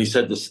 and he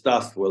said the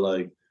staff were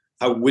like,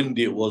 how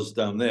windy it was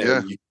down there.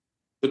 Yeah. You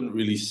couldn't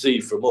really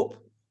see from No.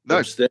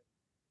 upstairs.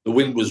 The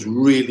wind was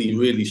really,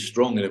 really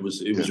strong, and it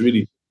was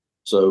really.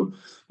 So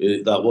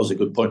that was a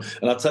good point.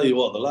 And I'll tell you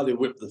what, the lad who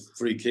whipped the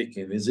free kick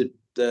in, is it?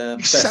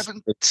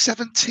 17,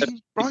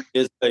 right?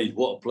 Years age.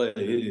 What a player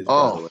he is.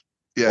 Oh,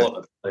 yeah.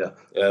 What a player.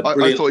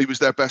 I thought he was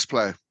their best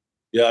player.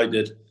 Yeah, I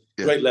did.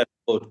 Yeah. Great left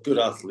foot, good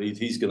athlete.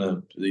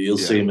 You'll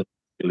see him in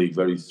the league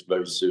very,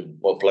 very soon.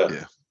 What a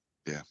player.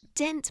 Yeah.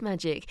 Dent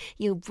Magic,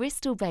 your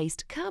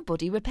Bristol-based car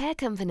body repair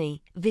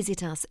company.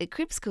 Visit us at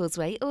Cribs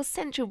Causeway or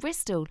Central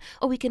Bristol,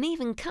 or we can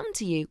even come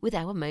to you with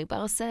our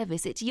mobile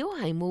service at your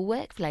home or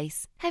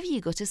workplace. Have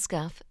you got a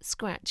scuff,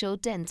 scratch or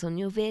dent on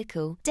your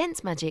vehicle?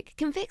 Dent Magic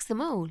can fix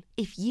them all.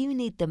 If you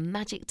need the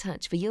magic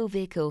touch for your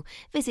vehicle,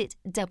 visit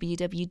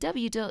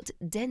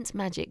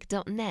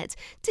www.dentmagic.net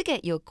to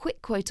get your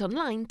quick quote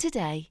online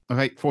today.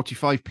 Okay,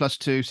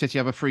 45+2. City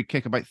have a free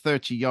kick about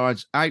 30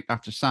 yards out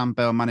after Sam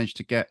Bell managed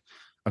to get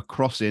a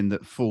cross in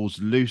that falls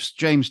loose.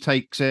 James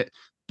takes it,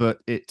 but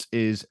it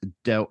is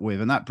dealt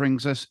with. And that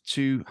brings us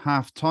to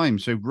half-time.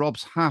 So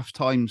Rob's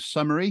half-time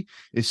summary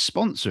is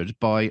sponsored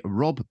by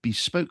Rob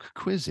Bespoke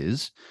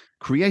Quizzes,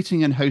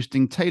 creating and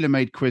hosting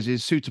tailor-made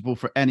quizzes suitable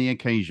for any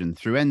occasion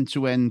through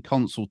end-to-end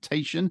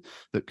consultation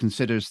that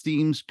considers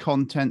themes,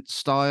 content,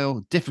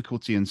 style,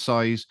 difficulty and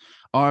size.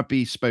 Our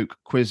Bespoke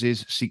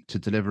Quizzes seek to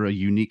deliver a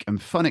unique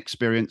and fun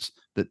experience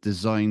that's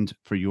designed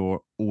for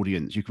your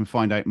audience. You can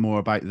find out more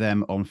about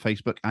them on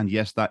Facebook. And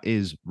yes, that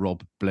is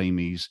Rob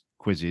Blamey's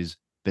Quizzes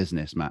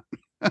business, Matt.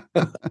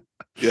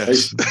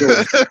 Yes.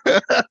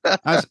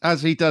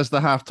 as he does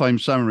the halftime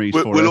summaries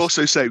for we'll us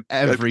also say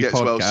every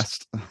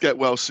podcast. Get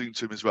well soon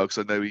to him as well, because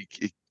I know he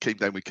came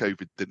down with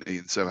COVID, didn't he?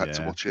 And so had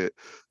to watch it.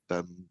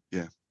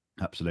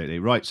 Absolutely.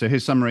 Right. So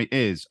his summary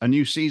is a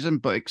new season,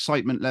 but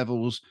excitement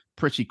levels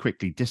pretty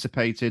quickly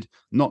dissipated.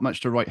 Not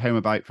much to write home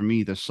about from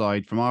either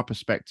side. From our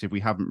perspective, we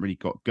haven't really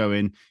got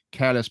going.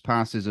 Careless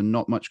passes and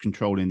not much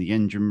control in the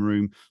engine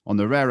room. On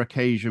the rare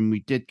occasion, we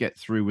did get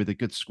through with a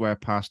good square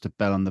pass to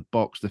Bell on the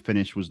box. The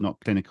finish was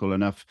not clinical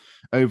enough.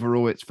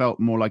 Overall, it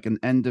felt more like an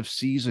end of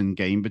season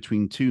game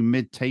between two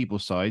mid-table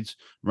sides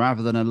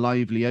rather than a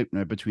lively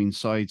opener between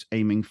sides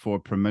aiming for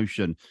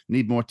promotion.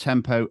 Need more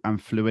tempo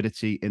and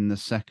fluidity in the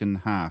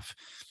second half.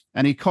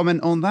 Any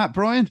comment on that,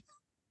 Brian?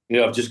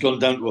 Yeah, I've just gone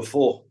down to a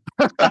 4.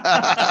 I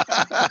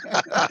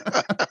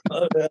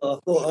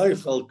thought I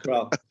felt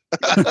crap.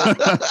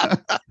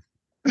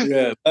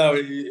 Yeah, no,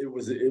 it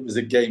was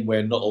a game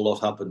where not a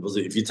lot happened, was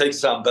it? If you take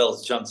Sam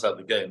Bell's chance out of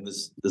the game,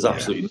 there's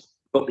absolutely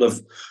a couple of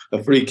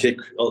a free kick,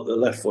 a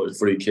left-footed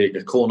free kick,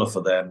 a corner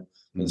for them,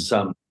 and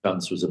Sam's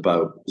chance was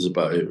about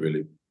it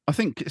really. I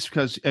think it's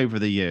because over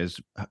the years,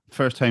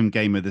 first home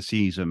game of the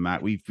season,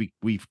 Matt,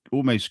 we've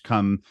almost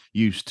come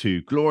used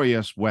to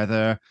glorious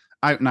weather,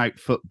 out and out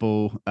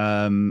football,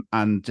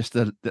 and just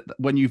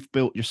when you've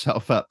built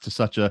yourself up to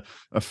such a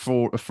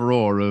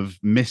furore of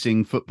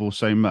missing football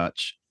so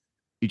much,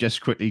 you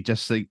just quickly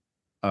think,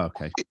 oh,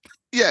 okay.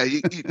 Yeah,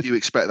 you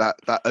expect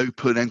that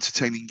open,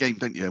 entertaining game,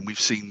 don't you? And we've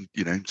seen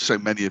so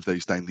many of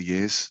those down the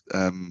years.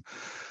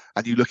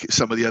 And you look at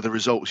some of the other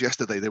results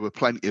yesterday, there were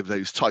plenty of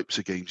those types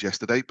of games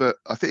yesterday. But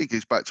I think it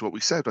goes back to what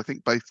we said. I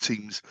think both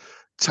teams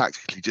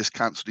tactically just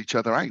cancelled each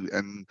other out.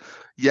 And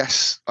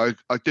yes, I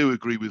do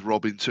agree with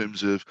Rob in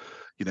terms of,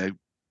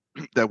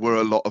 there were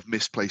a lot of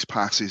misplaced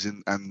passes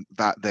and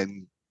that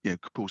then,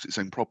 caused its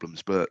own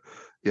problems. But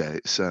yeah,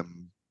 it's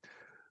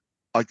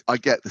I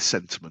get the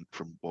sentiment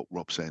from what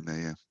Rob's saying there,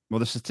 yeah. Well,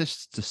 the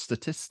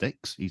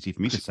statistics, easy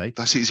for me to say.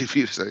 That's easy for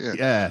you to say, yeah.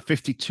 Yeah,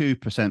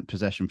 52%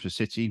 possession for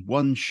City,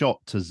 1 shot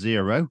to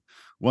 0,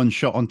 1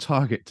 shot on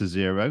target to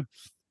 0,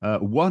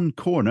 1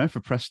 corner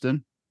for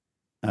Preston,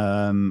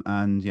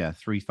 and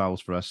 3 fouls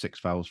for us, 6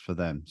 fouls for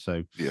them.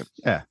 So,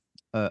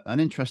 an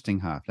interesting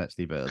half. Let's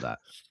leave it at that.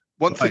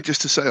 One thing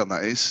just to say on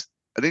that is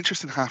an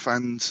interesting half,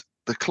 and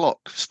the clock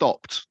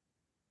stopped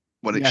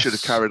when it should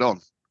have carried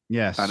on.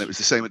 Yes. And it was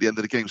the same at the end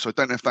of the game. So I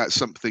don't know if that's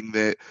something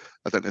that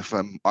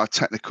our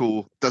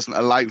technical doesn't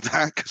allow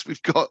that, because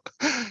we've got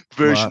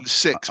version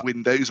 6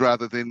 windows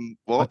rather than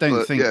what. I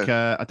don't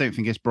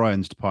think it's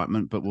Brian's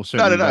department, but we'll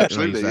certainly. No,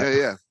 absolutely,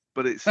 yeah.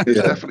 But it's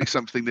definitely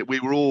something that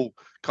we were all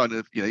kind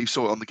of, you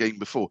saw it on the game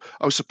before.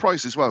 I was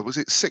surprised as well. Was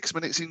it 6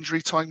 minutes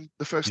injury time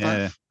the first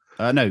half?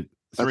 No.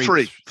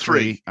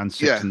 3 and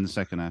 6 in the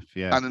second half.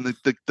 Yeah, and then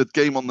the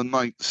game on the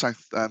night,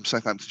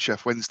 Southampton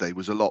Sheffield Wednesday,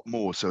 was a lot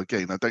more. So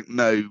again, I don't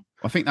know.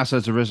 I think that's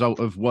as a result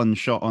of 1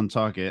 shot on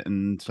target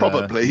and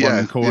probably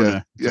 1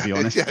 corner. To be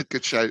honest,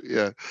 good shout.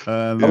 Yeah.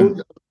 I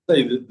would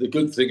say the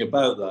good thing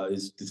about that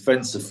is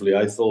defensively,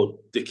 I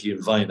thought Dickie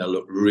and Viner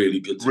looked really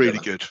good together.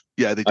 Really good.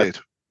 Yeah, they did.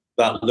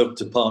 That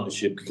looked a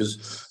partnership,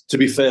 because to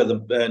be fair,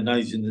 the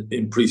Knights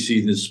in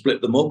pre-season has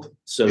split them up,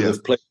 so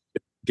they've played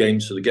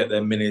games, so they get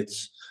their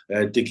minutes.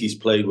 Dickie's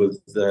played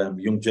with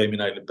young Jamie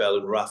Knightley-Bell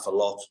and Raf a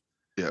lot.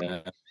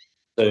 Yeah.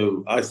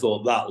 So I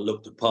thought that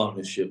looked a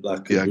partnership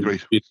that could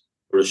agreed. be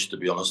for us, to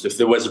be honest. If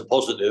there was a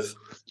positive,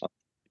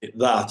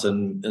 that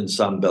and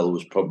Sam Bell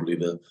was probably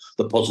the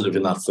positive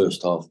in that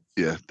first half.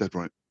 Yeah, dead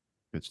right.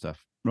 Good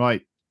stuff.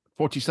 Right,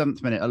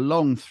 47th minute, a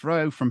long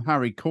throw from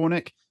Harry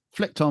Cornick,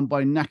 flicked on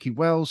by Naki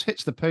Wells,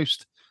 hits the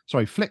post.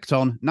 Sorry, flicked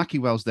on. Naki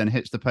Wells then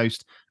hits the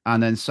post,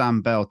 and then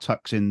Sam Bell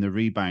tucks in the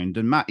rebound.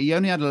 And Matt, he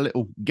only had a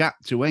little gap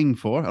to aim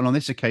for, and on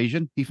this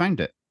occasion, he found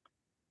it.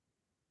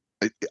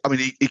 I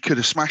mean, he could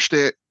have smashed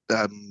it,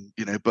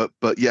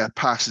 but yeah,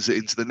 passes it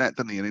into the net,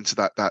 doesn't he? And into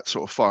that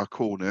sort of far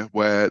corner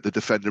where the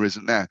defender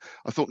isn't there.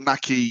 I thought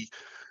Naki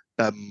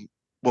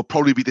will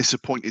probably be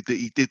disappointed that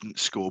he didn't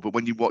score, but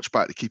when you watch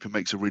back, the keeper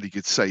makes a really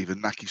good save,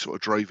 and Naki sort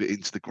of drove it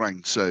into the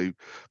ground. So,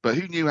 but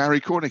who knew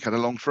Harry Cornick had a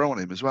long throw on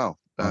him as well?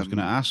 I was going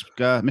to ask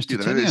Mr.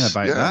 Tinnion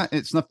about that.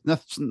 It's not.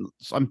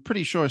 I'm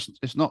pretty sure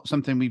it's not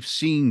something we've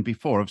seen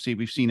before. Obviously,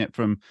 we've seen it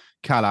from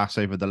Callas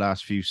over the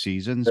last few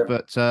seasons. Yeah.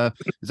 But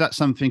is that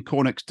something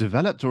Cornick's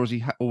developed, or has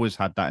he always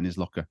had that in his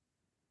locker?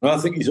 Well, I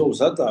think he's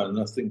always had that, and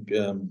I think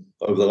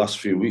over the last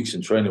few weeks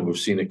in training, we've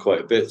seen it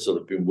quite a bit. So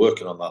they've been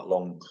working on that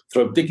long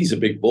throw. Dickie's a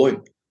big boy.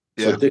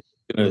 Yeah.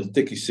 So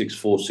Dickie's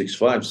 6'4",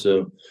 6'5",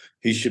 so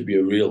he should be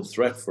a real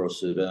threat for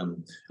us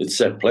at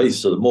set plays.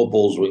 So the more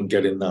balls we can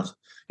get in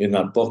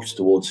that box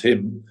towards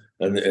him,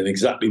 and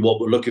exactly what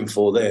we're looking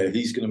for there,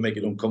 he's going to make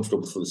it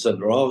uncomfortable for the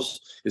centre halves.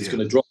 It's going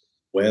to drop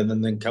away,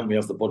 and then can we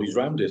have the bodies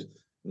round it?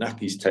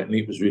 Naki's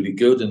technique was really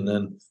good, and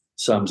then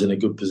Sam's in a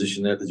good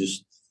position there to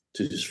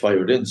just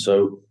fire it in.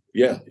 So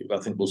yeah, I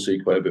think we'll see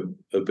quite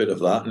a bit of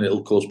that, and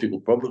it'll cause people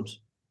problems.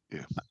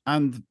 Yeah.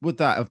 And would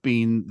that have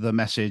been the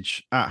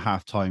message at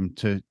halftime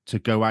to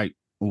go out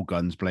all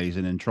guns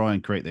blazing and try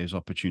and create those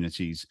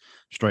opportunities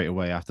straight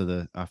away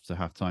after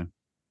halftime?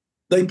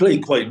 They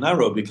played quite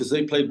narrow because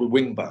they played with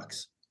wing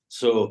backs.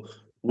 So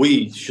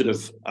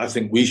I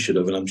think we should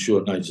have, and I'm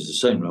sure Nigel's the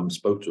same, I haven't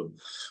spoke to him,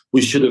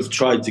 we should have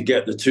tried to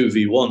get the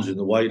 2v1s in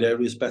the wide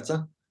areas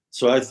better.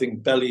 So I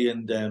think Belly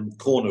and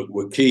Corner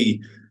were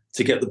key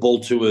to get the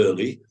ball too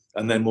early,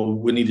 and then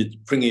we needed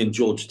Pringy and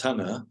George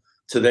Tanner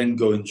to then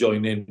go and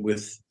join in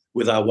with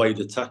our wide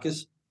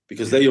attackers,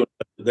 because they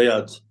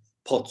had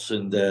Potts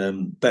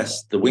and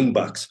Best, the wing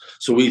backs.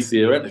 So we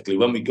theoretically,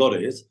 when we got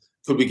it,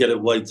 could we get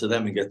it wide to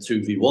them and get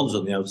 2v1s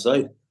on the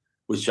outside?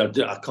 Which I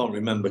can't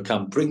remember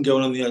Cam Pring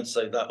going on the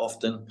outside that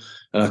often,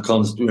 and I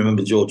can't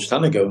remember George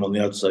Tanner going on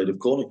the outside of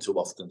Cornick too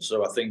often.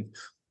 So I think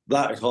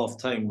that at half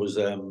time was,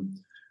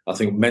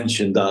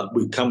 mentioned that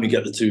we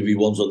get the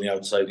 2v1s on the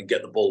outside and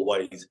get the ball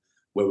wide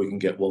where we can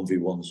get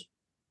 1v1s.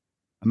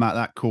 And Matt,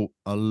 that caught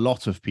a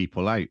lot of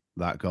people out,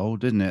 that goal,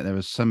 didn't it? There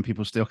was some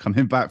people still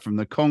coming back from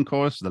the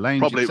concourse, the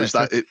lanes. Probably it was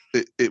that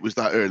it was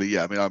that early.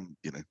 Yeah, I mean,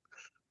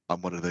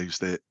 I'm one of those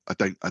that I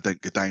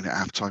don't go down at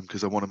halftime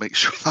because I want to make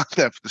sure I'm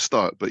there for the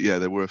start. But yeah,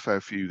 there were a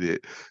fair few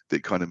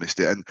that kind of missed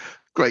it. And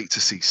great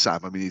to see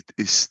Sam. I mean,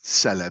 he's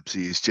celebs.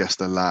 He is just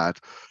a lad,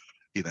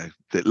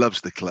 that loves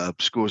the club,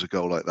 scores a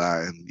goal like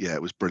that, and yeah,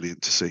 it was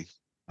brilliant to see.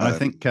 And I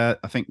think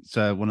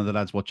one of the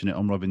lads watching it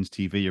on Robin's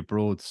TV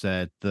abroad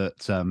said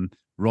that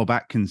Rob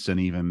Atkinson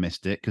even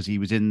missed it because he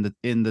was in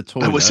the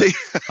toilet. Oh, was he?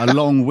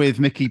 Along with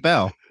Mickey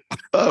Bell.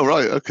 Oh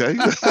right, okay.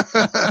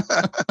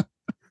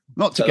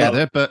 Not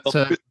together, but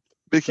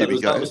Mickey.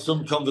 That was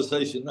some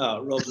conversation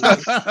now. Rob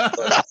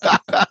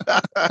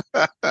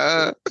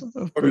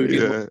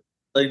probably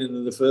playing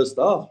in the first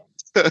half.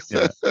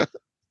 Yeah.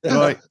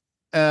 Right.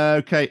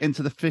 Okay,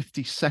 into the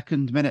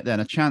 52nd minute then.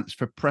 A chance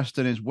for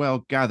Preston is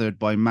well gathered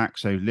by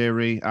Max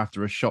O'Leary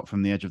after a shot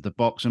from the edge of the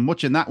box. And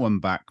watching that one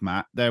back,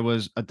 Matt, there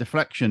was a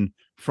deflection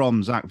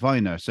from Zach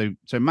Viner. So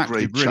Max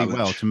did really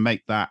well to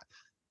make that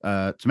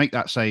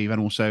save,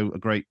 and also a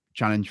great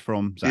challenge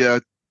from Zach. Yeah,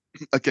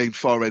 again,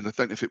 far end. I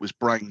don't know if it was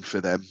Brown for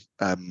them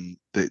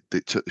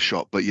that took the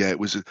shot, but yeah, it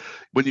was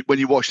when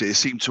you watched it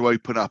seemed to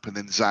open up, and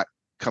then Zach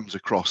comes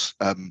across.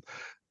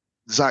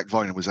 Zach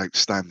Viner was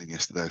outstanding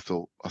yesterday.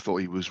 I thought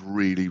he was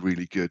really,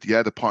 really good.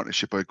 Yeah, the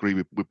partnership, I agree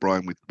with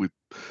Brian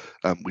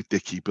with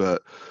Dickie,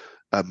 but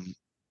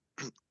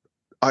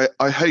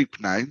I hope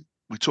now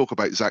we talk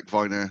about Zach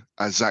Viner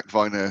as Zach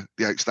Viner,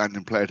 the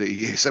outstanding player that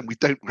he is, and we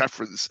don't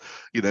reference,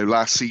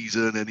 last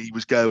season and he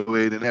was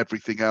going and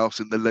everything else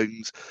and the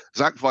loans.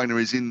 Zach Viner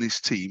is in this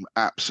team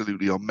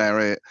absolutely on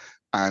merit,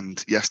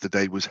 and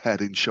yesterday was head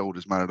and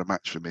shoulders man of the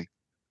match for me.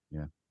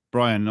 Yeah,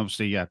 Brian,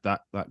 obviously, yeah,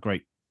 that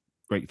great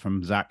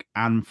from Zach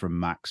and from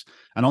Max.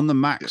 And on the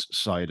Max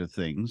side of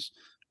things,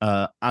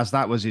 as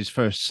that was his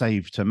first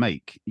save to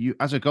make, you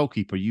as a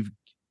goalkeeper,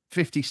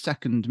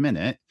 52nd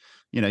minute,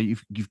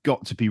 you've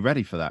got to be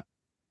ready for that.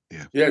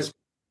 Yeah, it's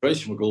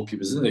preparation for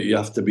goalkeepers, isn't it? You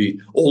have to be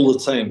all the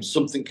time.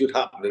 Something could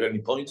happen at any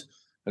point.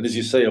 And as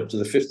you say, up to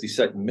the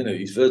 52nd minute,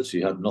 he's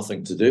virtually had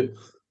nothing to do.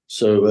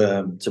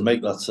 So to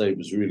make that save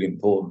was really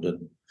important.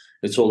 And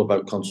it's all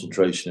about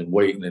concentration and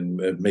waiting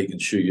and making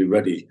sure you're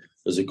ready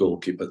as a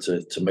goalkeeper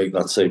to make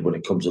that save when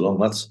it comes along.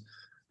 That's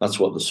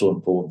what they're so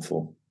important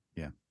for.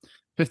 Yeah.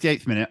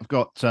 58th minute, I've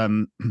got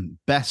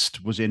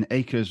Best was in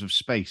acres of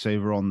space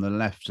over on the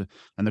left,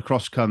 and the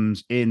cross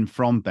comes in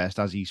from Best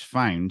as he's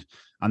found,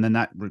 and then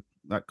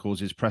that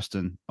causes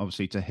Preston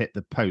obviously to hit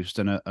the post,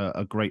 and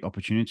a great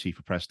opportunity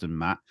for Preston,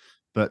 Matt.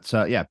 But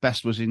yeah,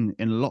 Best was in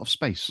a lot of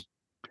space.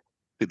 I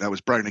think that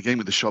was Brown again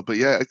with the shot. But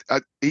yeah,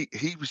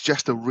 he was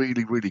just a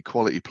really, really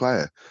quality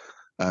player.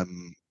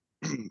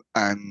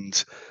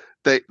 And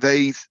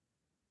they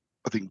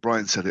I think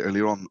Brian said it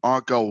earlier on,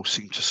 our goal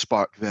seemed to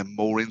spark them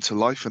more into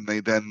life. And they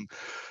then,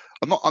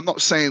 I'm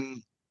not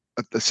saying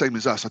the same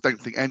as us. I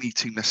don't think any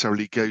team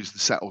necessarily goes and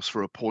settles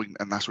for a point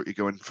and that's what you're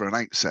going for an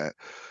outset.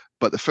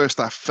 But the first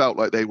half felt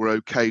like they were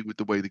okay with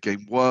the way the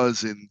game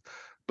was.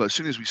 But as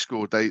soon as we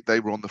scored, they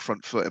were on the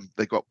front foot and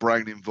they got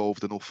Brown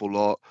involved an awful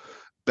lot.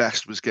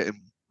 Best was getting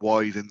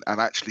wide and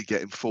actually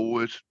getting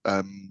forward.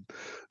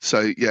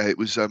 So yeah, it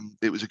was a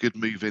good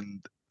move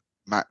in.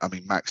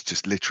 Max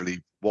just literally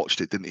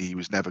watched it, didn't he? He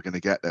was never going to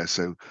get there.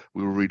 So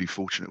we were really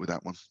fortunate with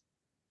that one.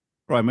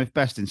 Right, with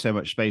Best in so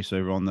much space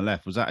over on the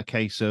left, was that a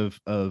case of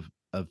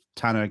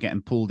Tanner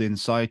getting pulled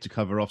inside to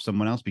cover off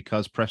someone else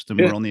because Preston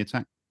were on the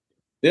attack?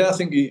 Yeah, I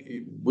think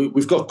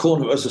we've got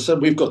corner. As I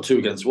said, we've got 2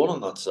 against 1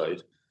 on that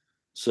side.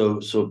 So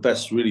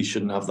Best really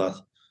shouldn't have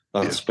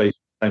that space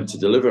time to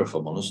deliver, if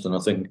I'm honest. And I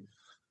think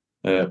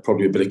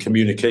probably a bit of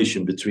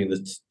communication between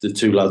the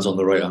 2 lads on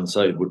the right hand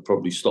side would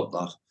probably stop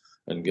that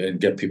and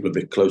get people a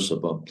bit closer.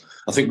 But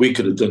I think we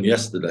could have done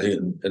yesterday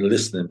and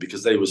listening,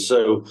 because they were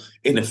so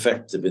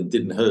ineffective and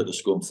didn't hurt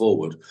us going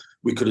forward.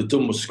 We could have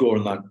done with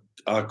scoring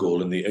our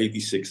goal in the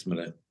 86th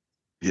minute.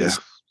 Yeah.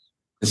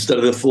 Instead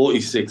of the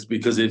 46th,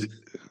 because it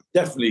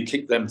definitely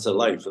kicked them to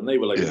life, and they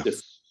were like a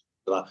different.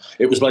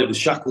 It was like the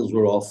shackles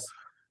were off.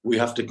 We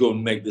have to go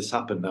and make this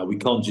happen now. We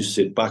can't just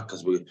sit back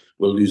because we'll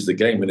lose the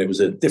game. And it was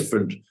a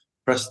different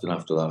Preston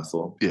after that, I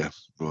thought. Yeah,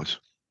 it was.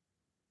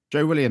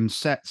 Joe Williams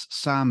sets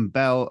Sam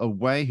Bell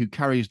away, who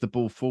carries the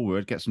ball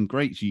forward, gets some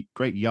great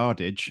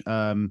yardage,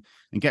 and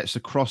gets the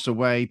cross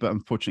away. But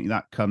unfortunately,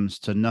 that comes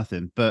to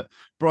nothing. But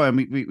Brian,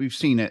 we've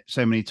seen it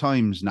so many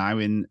times now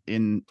in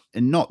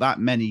not that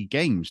many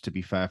games, to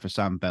be fair, for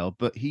Sam Bell.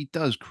 But he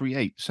does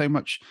create so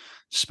much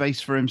space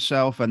for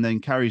himself, and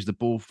then carries the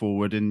ball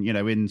forward. And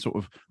in sort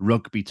of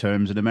rugby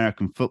terms and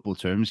American football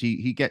terms,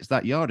 he gets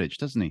that yardage,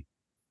 doesn't he?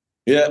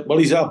 Yeah, well,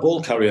 he's our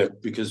ball carrier,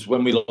 because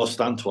when we lost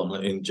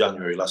Antoine in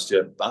January last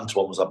year,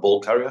 Antoine was our ball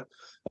carrier,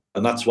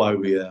 and that's why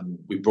we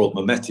brought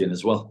Mehmeti in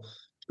as well,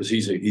 because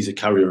he's a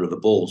carrier of the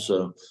ball.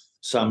 So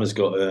Sam has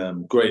got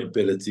great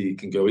ability. He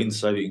can go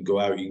inside, he can go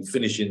out, he can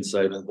finish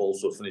inside, and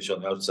also finish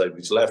on the outside with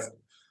his left.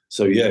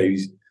 So yeah,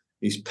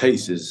 his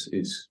pace is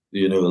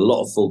a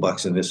lot of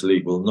fullbacks in this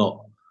league will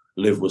not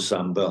live with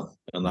Sam Bell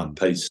and that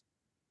pace.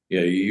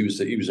 Yeah, he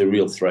was a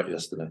real threat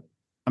yesterday.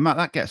 And Matt,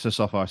 that gets us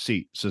off our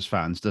seats as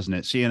fans, doesn't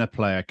it? Seeing a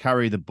player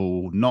carry the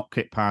ball, knock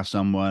it past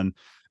someone,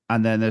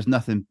 and then there's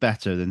nothing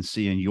better than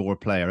seeing your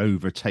player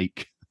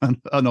overtake an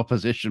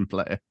opposition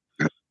player.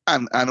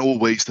 And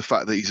always the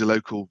fact that he's a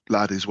local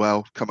lad as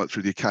well, come up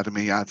through the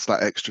academy, adds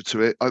that extra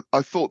to it.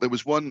 I thought there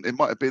was one, it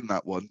might have been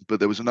that one, but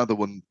there was another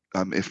one,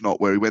 if not,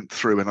 where he went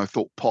through, and I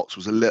thought Potts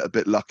was a little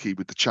bit lucky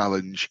with the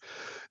challenge.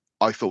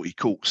 I thought he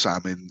caught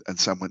Sam in and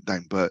Sam went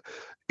down, but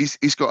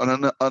he's got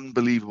an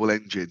unbelievable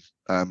engine,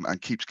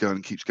 and keeps going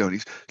and keeps going.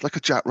 He's like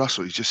a Jack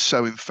Russell. He's just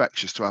so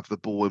infectious to have the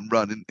ball and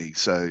run, isn't he?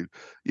 So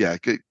yeah,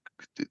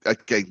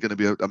 again, going to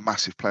be a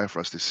massive player for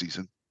us this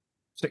season.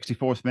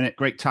 64th minute,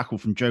 great tackle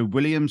from Joe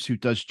Williams, who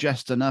does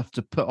just enough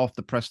to put off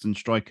the Preston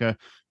striker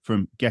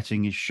from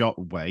getting his shot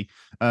away.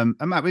 And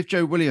Matt, with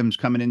Joe Williams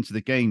coming into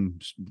the game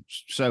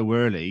so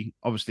early,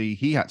 obviously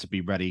he had to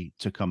be ready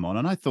to come on.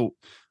 And I thought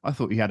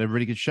he had a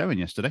really good showing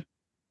yesterday.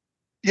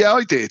 Yeah,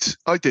 I did.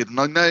 And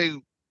I know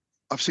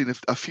I've seen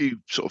a few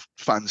sort of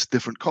fans'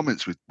 different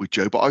comments with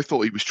Joe, but I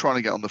thought he was trying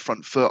to get on the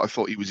front foot. I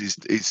thought he was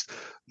his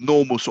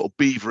normal sort of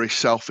beaverish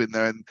self in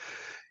there. And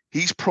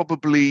he's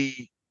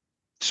probably,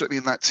 certainly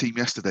in that team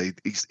yesterday,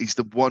 he's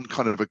the one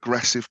kind of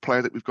aggressive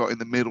player that we've got in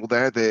the middle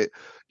there that,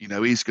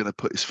 he's going to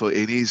put his foot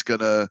in. He's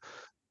going to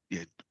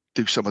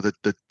do some of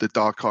the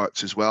dark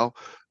arts as well.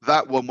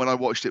 That one, when I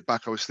watched it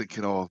back, I was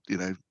thinking,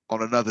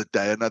 on another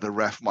day, another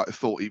ref might have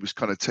thought he was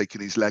kind of taking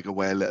his leg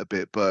away a little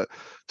bit. But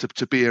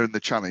to be here in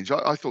the challenge,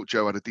 I thought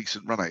Joe had a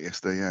decent run out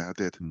yesterday. Yeah, I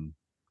did. And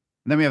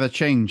then we have a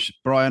change,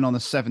 Brian, on the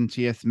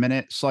 70th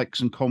minute. Sykes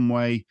and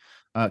Conway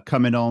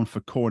coming on for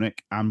Cornick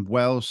and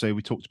Wells. So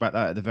we talked about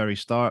that at the very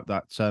start,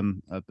 that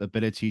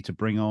ability to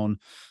bring on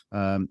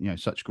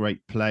such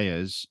great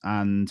players.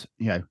 And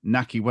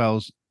Naki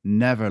Wells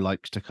never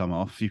likes to come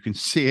off. You can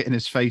see it in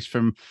his face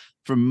from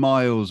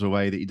miles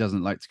away that he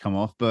doesn't like to come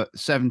off. But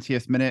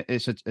 70th minute,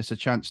 it's a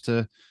chance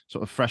to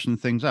sort of freshen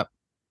things up.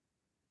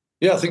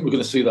 Yeah, I think we're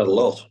going to see that a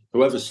lot.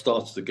 Whoever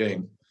starts the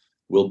game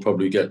will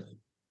probably get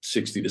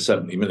 60 to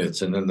 70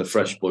 minutes, and then the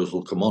fresh boys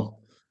will come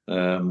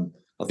on.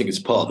 I think it's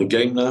part of the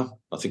game now.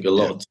 I think a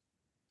lot of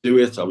do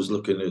it. I was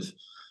looking at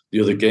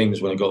the other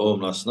games when I got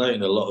home last night,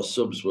 and a lot of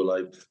subs were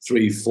like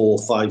 3,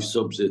 4, 5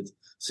 subs at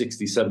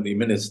 60, 70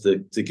 minutes to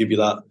give you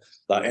that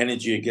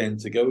energy again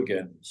to go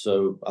again.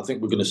 So I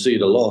think we're going to see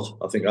it a lot.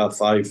 I think our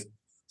 5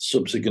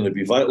 subs are going to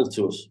be vital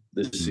to us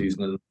this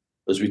season. And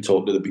as we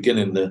talked at the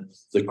beginning,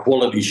 the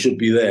quality should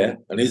be there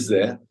and is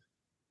there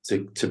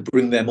to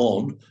bring them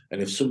on.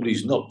 And if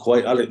somebody's not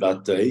quite at it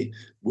that day,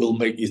 we'll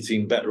make your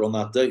team better on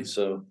that day.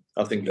 So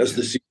I think as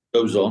the season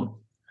goes on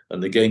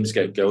and the games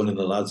get going and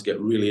the lads get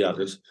really at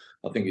it,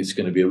 I think it's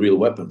going to be a real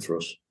weapon for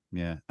us.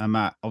 Yeah, and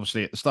Matt,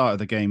 obviously at the start of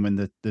the game when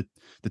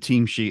the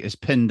team sheet is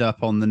pinned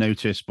up on the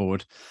notice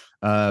board,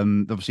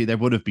 obviously there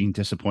would have been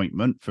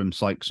disappointment from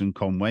Sykes and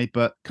Conway,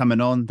 but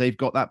coming on, they've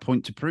got that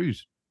point to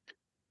prove.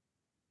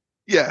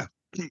 Yeah,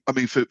 I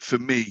mean, for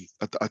me,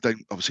 I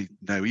don't obviously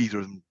know either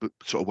of them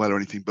sort of well or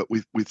anything, but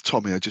with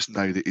Tommy, I just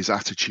know that his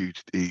attitude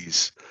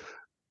is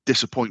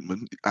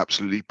disappointment,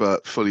 absolutely,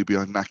 but fully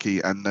behind Naki,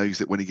 and knows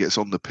that when he gets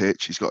on the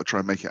pitch, he's got to try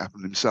and make it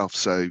happen himself.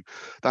 So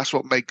that's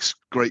what makes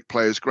great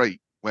players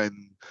great.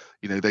 When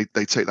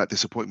they take that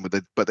disappointment,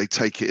 but they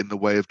take it in the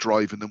way of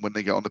driving them when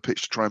they get on the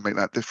pitch to try and make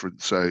that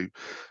difference. So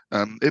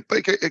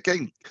it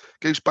again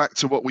goes back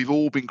to what we've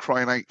all been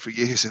crying out for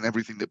years and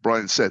everything that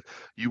Brian said.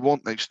 You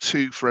want those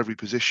two for every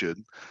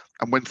position,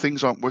 and when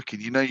things aren't working,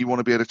 you want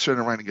to be able to turn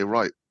around and go,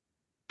 right,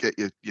 get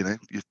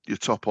your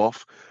top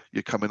off,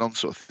 you're coming on,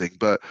 sort of thing.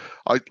 But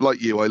I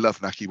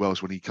love Naki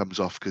Wells when he comes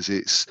off, because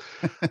it's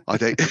I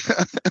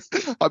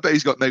bet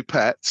he's got no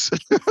pets,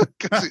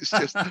 because it's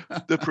just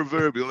the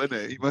proverbial, isn't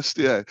it? He must,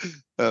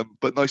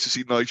 but nice to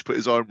see Nige put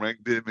his arm around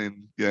him,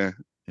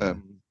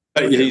 and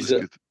he's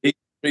 3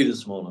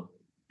 this morning.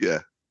 Yeah,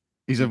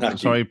 he's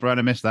sorry, Brian,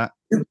 I missed that.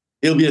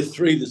 He'll be a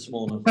 3 this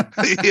morning.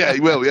 Yeah, he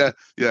will. Yeah.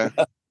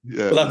 But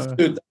that's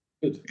good.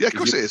 That's good. Yeah, of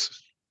course it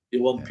is.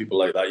 You want people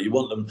like that. You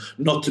want them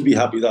not to be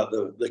happy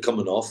that they're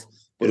coming off,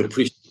 but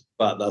appreciate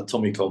the fact that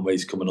Tommy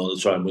Conway's coming on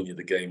to try and win you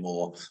the game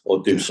or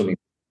do something.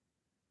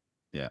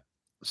 Yeah.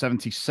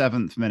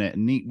 77th minute,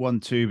 neat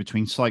 1-2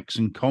 between Sykes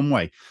and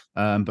Conway.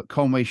 But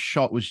Conway's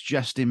shot was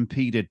just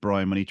impeded,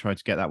 Brian, when he tried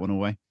to get that one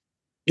away.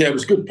 Yeah, it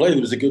was good play. There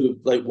was a good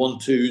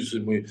 1-2s,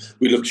 and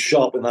we looked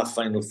sharp in that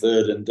final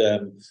third.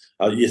 And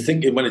you're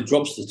thinking when it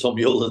drops to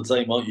Tommy all the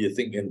time, aren't you? You're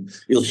thinking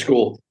he'll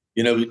score.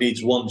 He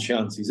needs one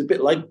chance. He's a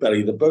bit like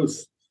Belly. They're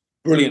both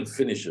brilliant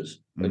finishers.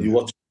 And you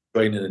watch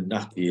training and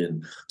Naki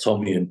and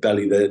Tommy and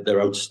Belly,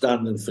 they're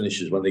outstanding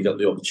finishers when they get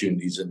the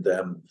opportunities. And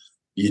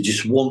you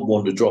just want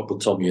one to drop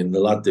with Tommy, and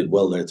the lad did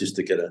well there just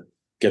to get a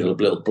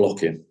little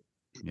block in.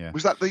 Yeah.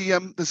 Was that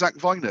the Zach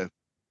Viner?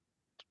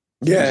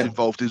 Yeah, was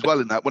involved as well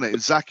in that, wasn't it? It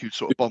was Zach who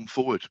sort of bombed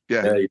forward.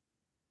 Yeah.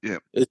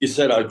 As you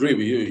said, I agree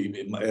with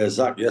you.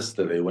 Zach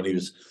yesterday, when he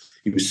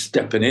was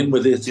stepping in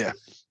with it,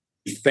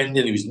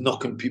 defending, he was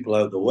knocking people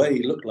out of the way.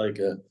 He looked like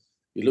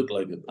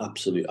an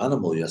absolute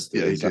animal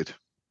yesterday. Yeah, he did.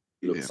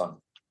 He looked fun.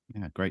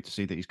 Yeah, great to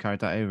see that he's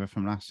carried that over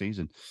from last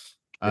season.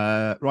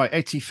 Right,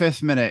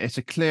 85th minute. It's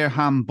a clear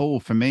handball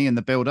for me in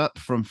the build-up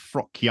from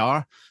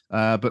Frockyar,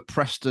 but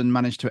Preston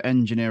managed to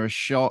engineer a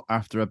shot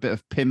after a bit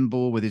of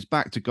pinball with his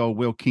back to goal.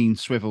 Will Keane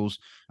swivels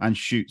and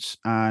shoots,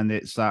 and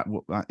it's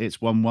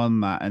 1-1,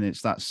 Matt, and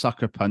it's that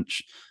sucker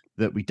punch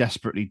that we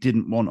desperately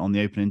didn't want on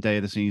the opening day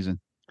of the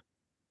season.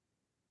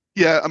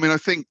 Yeah, I mean, I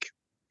think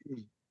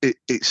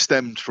it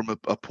stemmed from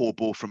a poor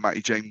ball from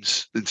Matty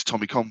James into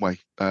Tommy Conway,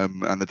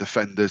 and the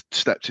defender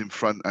stepped in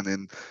front, and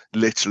then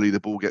literally the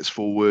ball gets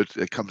forward,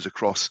 it comes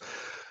across.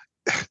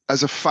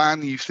 As a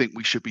fan, you think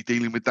we should be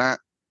dealing with that.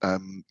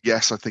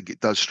 Yes, I think it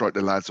does strike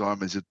the lad's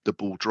arm as the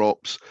ball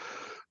drops,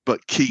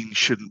 but Keane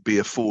shouldn't be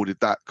afforded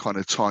that kind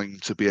of time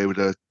to be able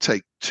to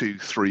take 2,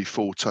 3,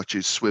 4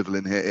 touches, swivel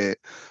and hit it.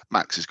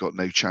 Max has got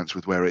no chance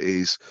with where it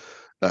is.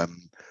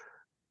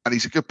 And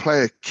he's a good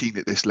player, Keane,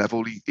 at this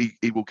level.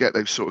 He will get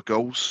those sort of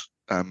goals.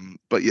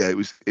 But yeah, it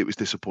was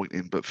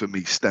disappointing. But for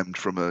me, stemmed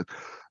from a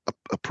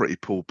pretty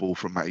poor ball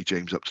from Matty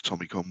James up to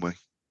Tommy Conway.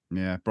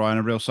 Yeah, Brian,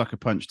 a real sucker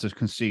punch to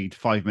concede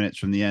 5 minutes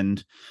from the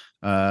end.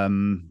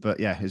 But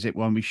yeah, is it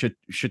one we should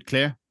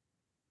clear?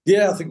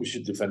 Yeah, I think we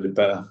should defend it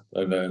better,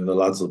 and the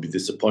lads will be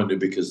disappointed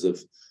because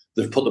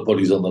they've put the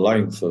bodies on the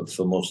line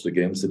for most of the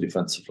games, the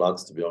defensive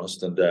lads, to be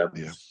honest. And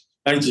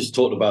I just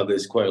talked about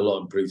this quite a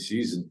lot in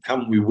pre-season.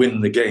 Can we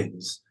win the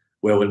games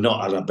where we're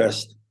not at our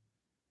best?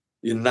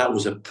 And that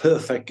was a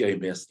perfect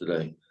game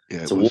yesterday.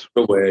 Yeah, to walk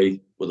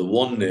away with a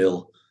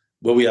 1-0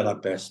 where we had our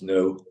best.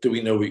 No. Do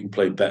we know we can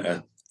play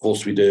better? Of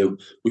course we do.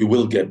 We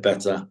will get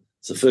better.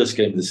 It's the first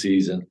game of the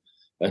season.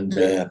 And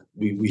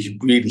we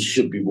really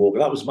should be walking.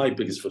 That was my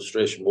biggest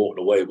frustration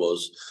walking away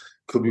was,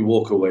 could we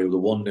walk away with a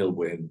 1-0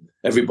 win?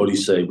 Everybody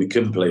say we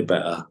can play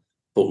better,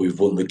 but we've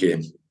won the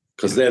game.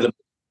 Because they're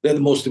the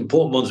most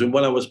important ones. And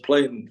when I was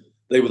playing,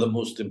 they were the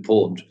most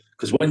important.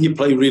 Because when you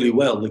play really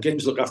well, the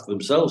games look after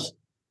themselves.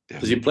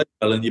 Because you play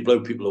well and you blow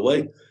people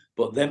away.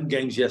 But them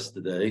games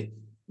yesterday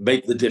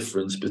make the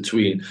difference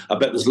between... I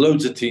bet there's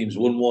loads of teams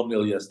won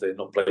 1-0 yesterday and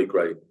not played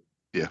great.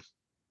 Yeah.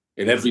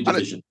 In every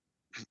division.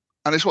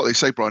 And it's what they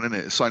say, Brian, isn't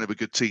it? A sign of a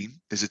good team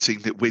is a team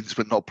that wins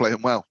but not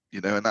playing well,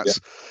 and that's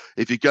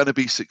if you're going to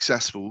be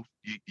successful,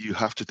 you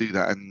have to do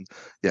that. And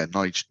yeah,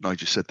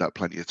 Nigel said that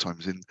plenty of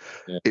times, and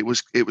it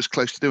was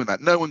close to doing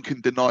that. No one can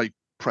deny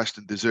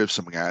Preston deserves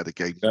something out of the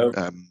game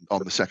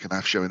on the second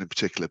half showing in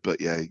particular. But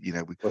yeah,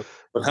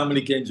 But how many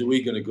games are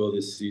we going to go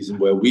this season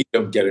where we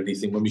don't get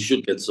anything when we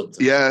should get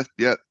something? Yeah.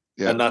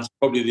 And that's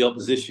probably the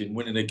opposition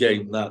winning a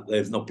game that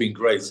they've not been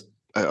great.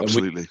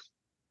 Absolutely.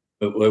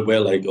 We're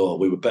like,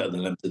 we were better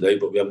than them today,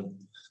 but we haven't.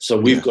 So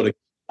we've got to get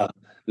that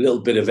little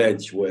bit of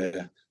edge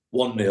where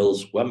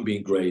 1-0, we haven't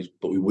been great,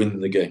 but we win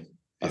the game.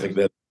 I think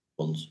they're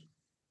the ones.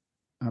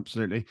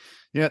 Absolutely.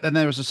 Yeah, then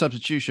there was a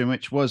substitution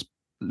which was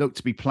looked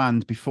to be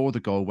planned before the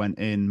goal went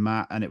in,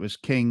 Matt, and it was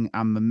King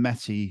and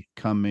Mehmeti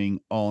coming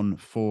on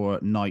for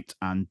Knight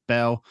and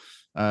Bell.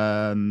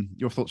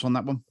 Your thoughts on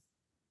that one?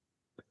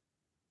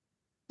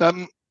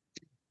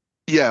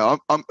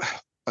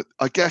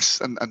 I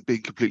guess, and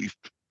being completely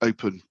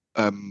open,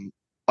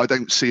 I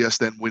don't see us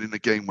then winning a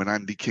game when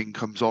Andy King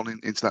comes on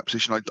into that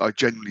position. I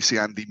genuinely see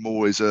Andy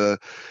more as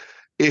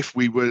if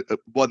we were at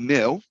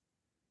 1-0,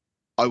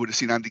 I would have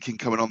seen Andy King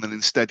coming on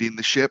and steadying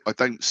the ship. I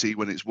don't see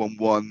when it's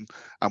 1-1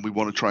 and we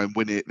want to try and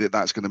win it,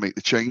 that's going to make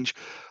the change.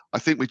 I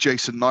think with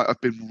Jason Knight,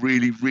 I've been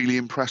really, really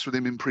impressed with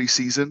him in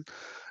pre-season.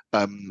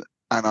 And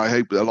I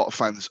hope that a lot of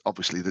fans,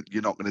 obviously, that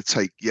you're not going to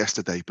take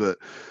yesterday, but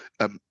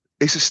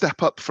it's a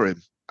step up for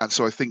him. And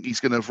so I think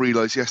he's going to have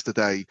realised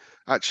yesterday,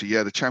 actually,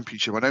 the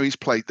Championship, I know he's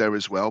played there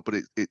as well, but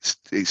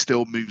it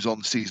still moves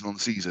on season.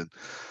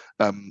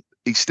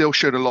 He still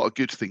showed a lot of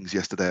good things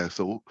yesterday, I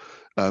thought.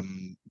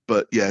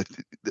 But yeah,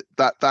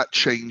 that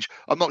change,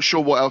 I'm not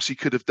sure what else he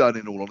could have done,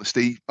 in all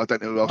honesty. I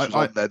don't know who else was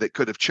on there that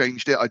could have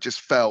changed it. I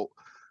just felt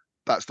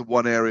that's the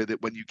one area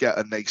that when you get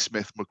a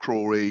Naismith,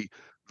 McCrory,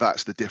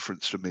 that's the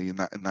difference for me in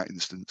that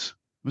instance.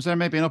 Was there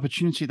maybe an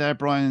opportunity there,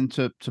 Brian,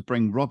 to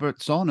bring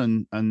Roberts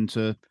on and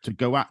to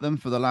go at them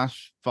for the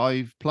last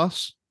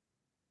 5+?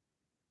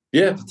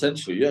 Yeah,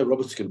 potentially. Yeah,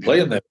 Roberts can play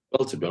in there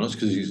well, to be honest,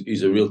 because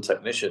he's a real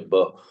technician.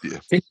 But I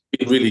think he's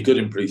been really good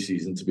in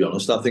pre-season, to be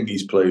honest. I think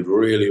he's played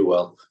really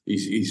well.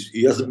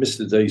 He hasn't missed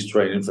a day's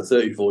training for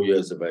 34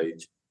 years of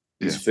age.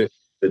 He's fit,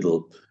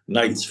 fiddle.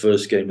 Knight's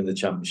first game in the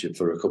Championship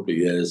for a couple of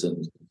years,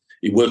 and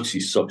he works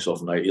his socks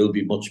off. Knight. He'll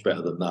be much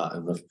better than that,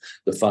 and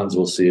the fans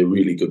will see a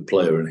really good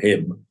player in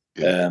him.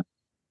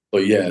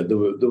 But yeah, they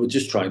were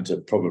just trying to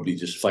probably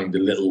just find a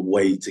little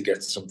way to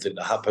get something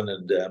to happen.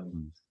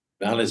 And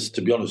Alice,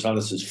 to be honest,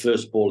 Alice's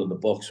first ball in the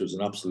box was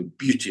an absolute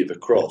beauty of a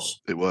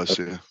cross. It was,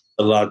 yeah.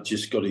 The lad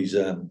just got his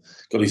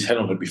head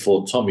on it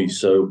before Tommy.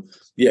 So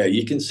yeah,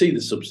 you can see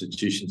the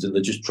substitutions, and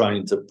they're just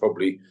trying to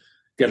probably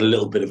get a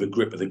little bit of a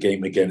grip of the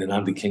game again. And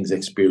Andy King's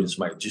experience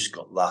might have just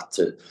got that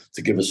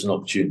to give us an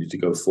opportunity to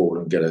go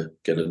forward and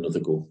get another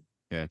goal.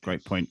 Yeah,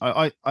 great point.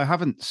 I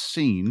haven't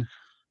seen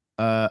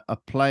a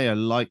player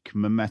like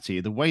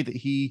Mehmeti, the way that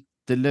he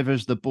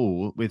delivers the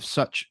ball with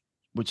such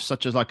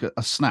as like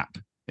a snap,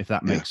 if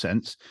that makes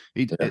sense.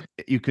 You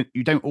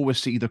don't always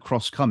see the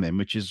cross coming,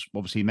 which is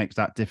obviously makes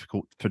that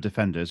difficult for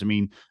defenders. I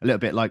mean, a little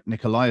bit like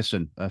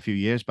Nicolaisen a few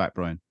years back,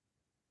 Brian.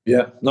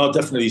 Yeah, no,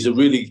 definitely.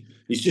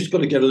 He's just got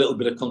to get a little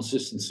bit of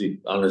consistency,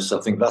 Anis. I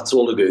think that's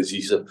all it is.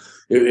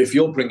 If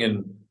you're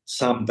bringing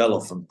Sam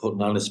Beloff and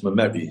putting Anis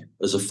Mehmeti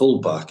as a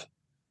fullback,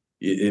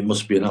 it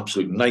must be an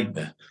absolute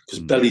nightmare, because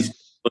Belly's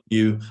on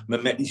you,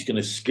 Mehmeti's going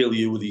to skill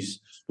you with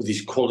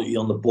his quality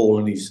on the ball,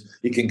 and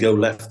he can go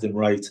left and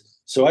right.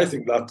 So I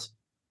think that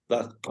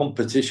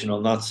competition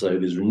on that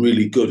side is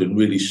really good and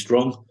really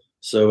strong.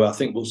 So I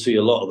think we'll see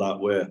a lot of that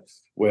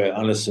where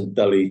Anis and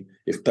Belly,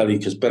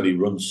 because Belly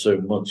runs so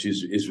much,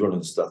 his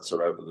running stats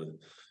are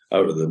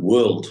out of the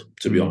world,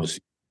 to be honest.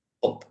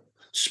 Up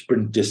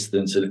sprint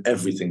distance and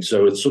everything.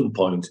 So at some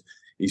point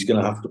he's going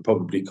to have to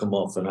probably come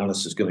off, and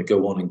Anis is going to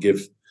go on and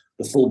give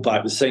the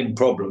fullback the same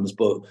problems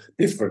but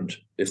different.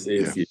 If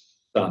you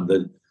understand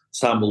that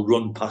Sam will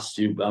run past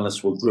you,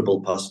 Anis will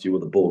dribble past you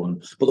with the ball,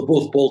 but they're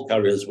both ball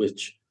carriers,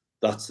 which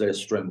that's their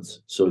strength.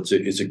 So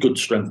it's a good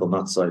strength on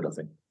that side, I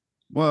think.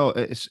 Well,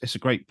 it's a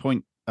great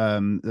point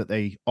that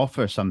they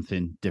offer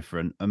something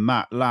different. And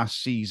Matt,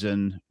 last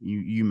season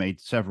you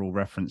made several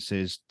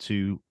references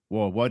to,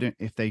 well,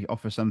 if they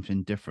offer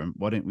something different,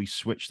 why don't we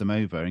switch them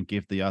over and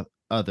give the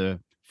other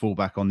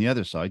fullback on the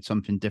other side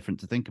something different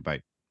to think about?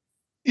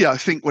 Yeah, I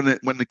think when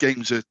the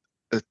games are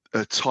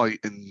tight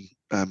and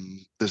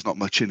there's not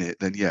much in it,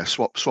 then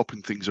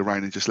swapping things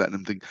around and just letting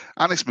them think.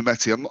 Anis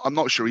Mehmeti, I'm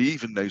not sure he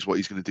even knows what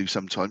he's going to do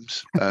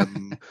sometimes.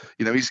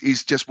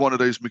 He's just one of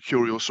those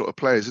mercurial sort of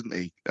players, isn't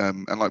he?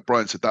 And like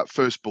Brian said, that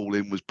first ball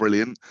in was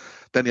brilliant.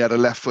 Then he had a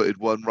left-footed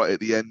one right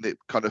at the end that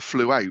kind of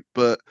flew out,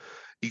 but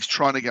he's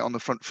trying to get on the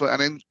front foot. And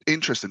then,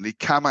 interestingly,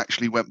 Cam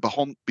actually went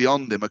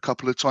beyond him a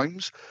couple of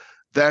times.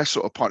 Their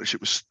sort of partnership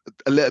was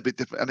a little bit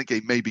different, and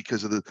again, maybe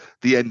because of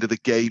the end of the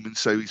game, and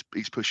so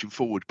he's pushing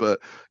forward.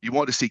 But you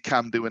want to see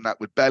Cam doing that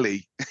with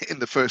Belly in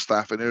the first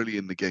half and early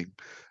in the game.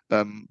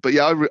 But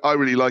yeah, I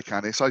really like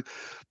Anis. I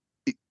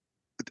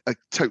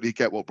totally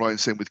get what Brian's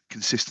saying with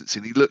consistency,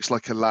 and he looks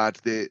like a lad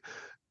that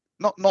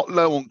not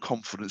low on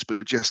confidence,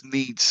 but just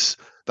needs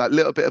that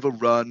little bit of a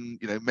run.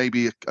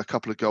 Maybe a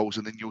couple of goals,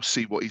 and then you'll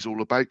see what he's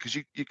all about, because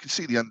you can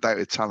see the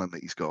undoubted talent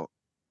that he's got.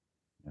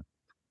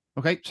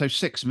 Okay, so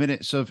 6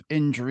 minutes of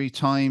injury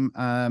time,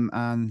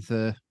 and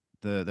there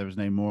was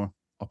no more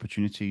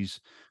opportunities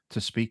to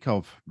speak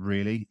of,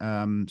 really.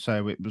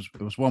 So it was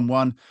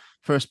 1-1.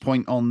 First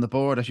point on the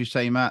board, as you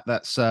say, Matt.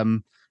 That's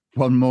one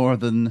more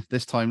than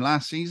this time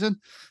last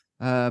season.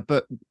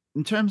 But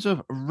in terms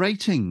of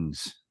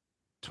ratings,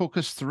 talk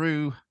us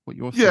through what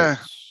your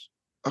thoughts.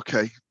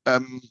 Okay.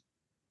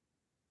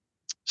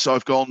 So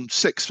I've gone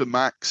 6 for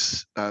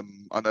Max. I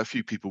know a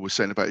few people were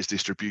saying about his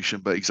distribution,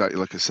 but exactly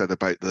like I said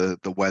about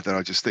the weather,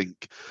 I just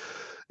think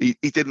he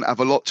didn't have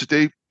a lot to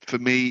do. For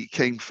me, he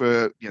came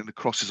for the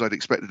crosses I'd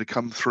expected to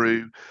come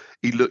through.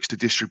 He looks to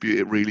distribute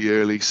it really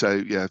early,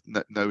 so yeah,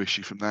 no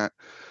issue from that.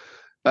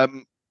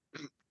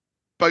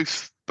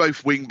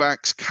 Both wing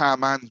backs,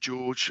 Cam and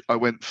George, I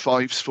went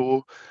 5s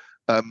for.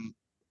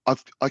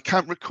 I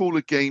can't recall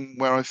a game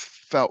where I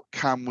felt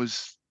Cam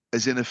was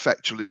as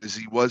ineffectual as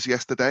he was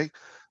yesterday.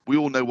 We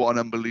all know what an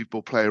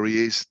unbelievable player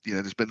he is.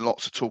 There's been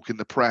lots of talk in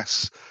the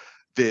press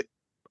that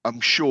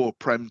I'm sure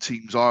Prem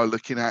teams are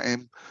looking at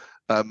him.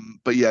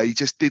 But yeah, he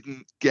just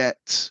didn't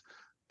get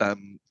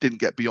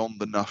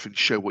beyond enough and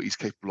show what he's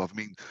capable of. I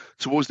mean,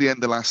 towards the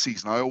end of last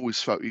season, I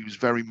always felt he was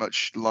very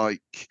much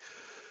like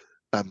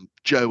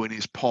Joe in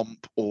his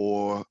pomp,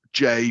 or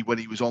Jay when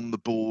he was on the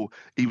ball.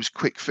 He was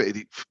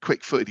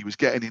quick-footed. He was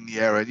getting in the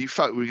area, and you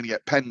felt we were going to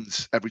get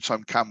pens every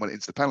time Cam went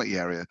into the penalty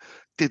area.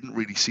 Didn't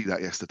really see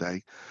that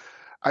yesterday.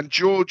 And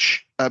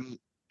George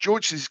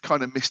is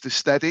kind of Mr.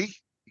 Steady.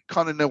 You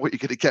kind of know what you're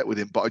going to get with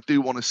him, but I do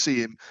want to see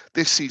him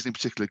this season in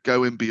particular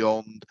going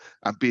beyond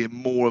and being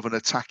more of an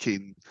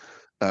attacking,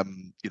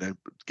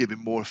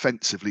 giving more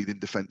offensively than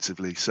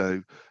defensively.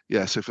 So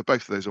yeah, so for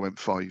both of those, I went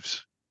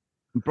 5s.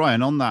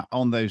 Brian,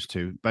 on those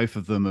two, both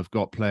of them have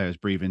got players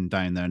breathing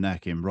down their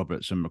neck in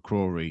Roberts and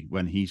McCrory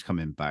when he's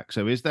coming back.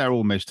 So is there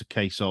almost a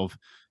case of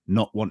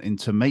not wanting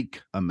to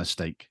make a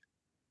mistake?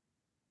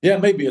 Yeah,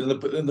 maybe, and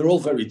they're all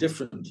very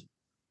different.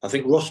 I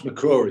think Ross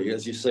McCrory,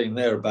 as you're saying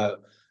there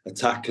about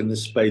attack in the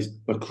space,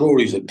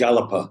 McCrory's a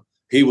galloper.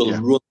 He will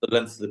run the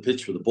length of the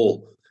pitch with the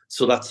ball.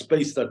 So that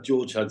space that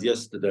George had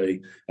yesterday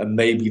and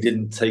maybe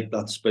didn't take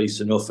that space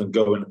enough and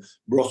go, and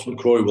Ross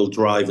McCrory will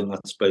drive in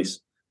that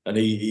space. And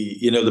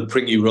he the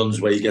pringy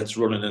runs where he gets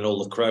running and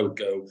all the crowd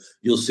go.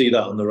 You'll see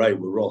that on the right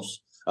with Ross.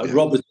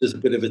 Roberts is a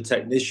bit of a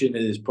technician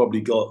and has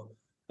probably got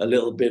a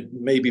little bit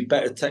maybe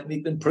better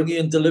technique than Pringy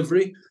in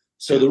delivery.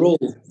 So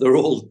they're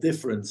all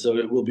different. So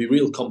it will be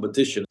real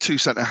competition. 2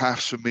 centre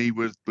halves for me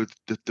were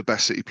the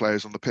best City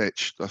players on the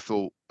pitch. I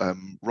thought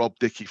Rob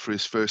Dickie for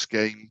his first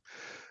game,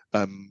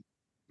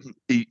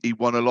 he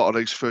won a lot of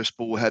those first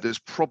ball headers,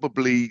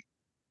 probably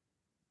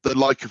the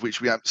like of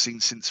which we haven't seen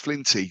since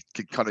Flinty,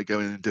 kind of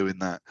going and doing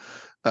that.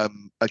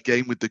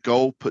 Again with the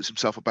goal, puts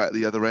himself about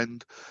the other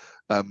end.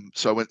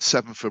 So I went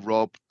 7 for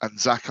Rob, and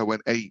Zach I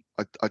went 8.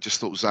 I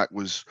just thought Zach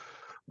was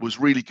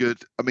really good.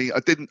 I mean, I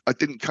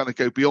didn't kind of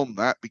go beyond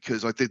that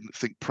because I didn't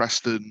think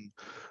Preston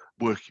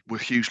were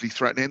hugely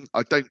threatening.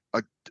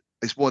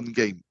 It's one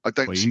game. I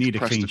don't. Well, see you need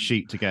Preston, a clean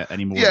sheet to get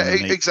any more. Yeah,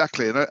 than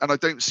exactly. And I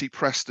don't see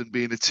Preston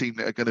being a team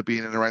that are going to be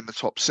in and around the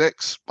top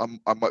 6.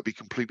 I might be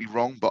completely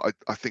wrong, but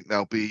I think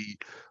they'll be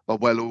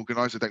well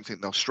organised. I don't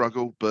think they'll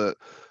struggle. But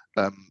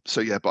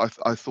so yeah. But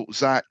I thought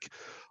Zach.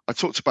 I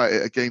talked about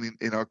it again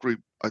in our group.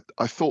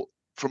 I thought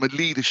from a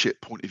leadership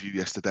point of view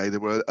yesterday, there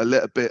were a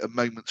little bit of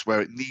moments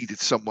where it needed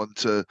someone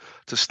to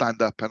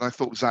stand up, and I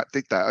thought Zach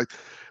did that.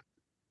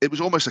 It was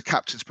almost a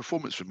captain's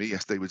performance for me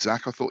yesterday with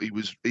Zach. I thought he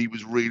was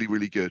really,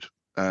 really good.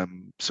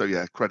 So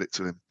yeah, credit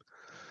to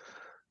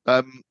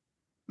him.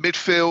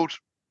 Midfield,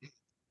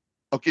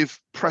 I'll give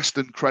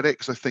Preston credit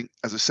because I think,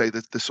 as I say,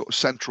 the sort of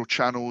central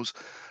channels,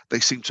 they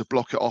seem to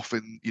block it off,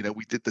 and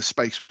we did, the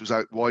space was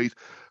out wide,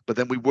 but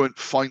then we weren't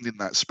finding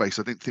that space.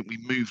 I didn't think we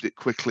moved it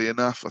quickly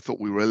enough. I thought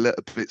we were a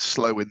little bit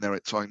slow in there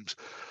at times.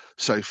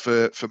 So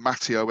for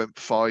Matty, I went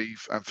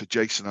 5, and for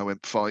Jason, I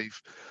went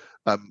 5.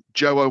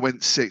 Joe, I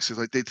went 6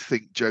 because I did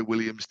think Joe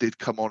Williams did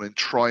come on and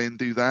try and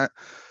do that.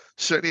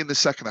 Certainly in the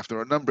second half, there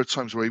were a number of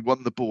times where he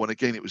won the ball, and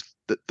again, it was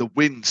the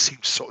wind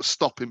seemed to sort of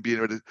stop him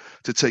being able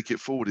to take it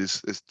forward,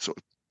 as sort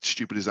of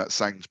stupid as that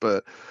sounds.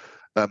 But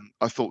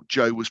I thought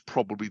Joe was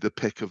probably the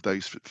pick of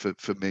those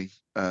for me.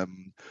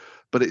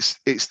 But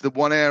it's the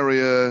one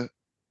area,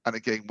 and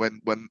again,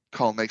 when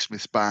Carl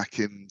Naismith's back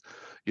in,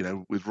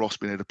 with Ross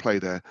being able to play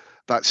there,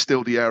 that's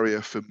still the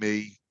area for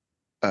me.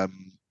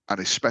 And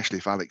especially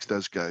if Alex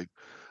does go,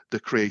 the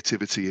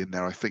creativity in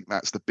there, I think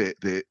that's the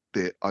bit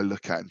that I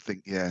look at and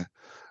think, yeah,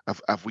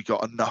 have we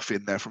got enough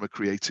in there from a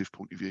creative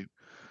point of view?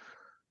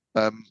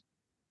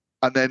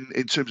 And then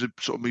in terms of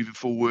sort of moving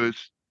forward,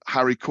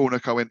 Harry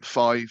Cornick, I went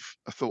 5.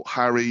 I thought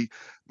Harry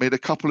made a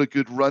couple of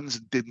good runs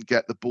and didn't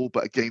get the ball,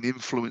 but again,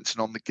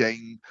 influencing on the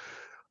game.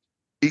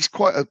 He's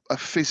quite a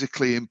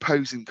physically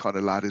imposing kind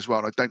of lad as well.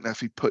 And I don't know if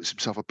he puts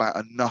himself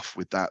about enough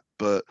with that,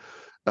 but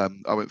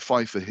I went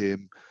 5 for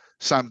him.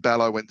 Sam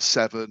Bell, I went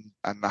 7,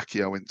 and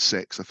Naki, I went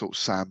 6. I thought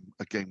Sam,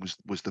 again,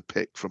 was the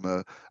pick from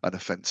an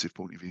offensive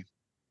point of view.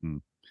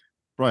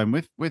 Brian,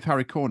 with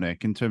Harry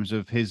Cornick, in terms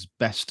of his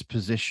best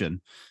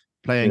position,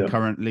 playing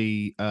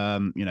currently,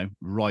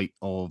 right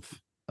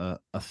of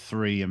a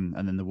 3 and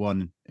then the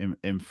 1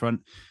 in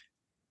front,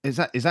 is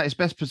that his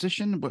best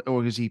position,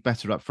 or is he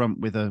better up front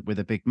with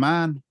a big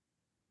man?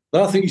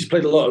 No, I think he's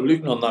played a lot of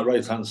Luton on that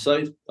right hand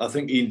side. I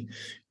think he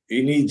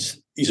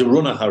needs he's a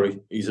runner, Harry.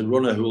 He's a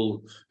runner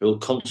who'll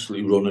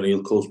constantly run, and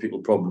he'll cause people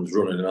problems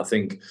running. And I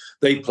think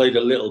they played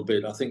a little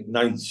bit. I think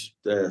Knight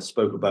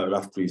spoke about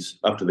it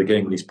after the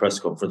game in his press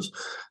conference.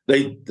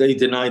 They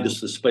denied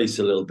us the space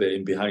a little bit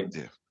in behind,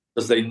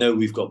 because they know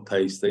we've got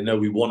pace. They know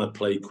we want to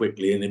play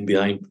quickly and in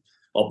behind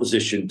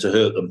opposition to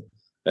hurt them.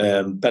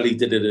 Belly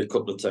did it a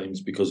couple of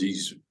times because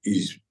he's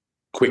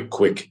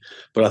quick.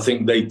 But I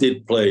think they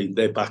did play.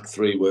 Their back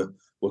three were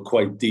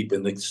quite deep,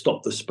 and they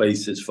stopped the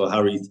spaces for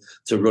Harry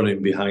to run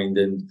in behind,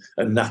 and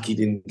Naki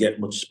didn't get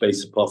much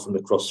space apart from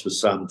the cross for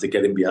Sam to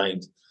get in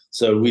behind.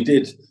 So we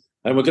did,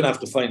 and we're going to have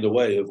to find a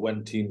way of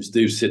when teams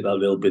do sit that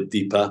little bit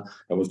deeper,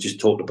 and we've just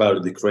talked about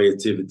it, the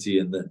creativity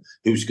and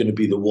who's going to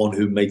be the one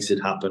who makes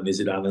it happen. Is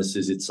it Annis?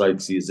 Is it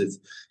Sykesy?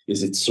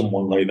 Is it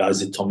someone like that?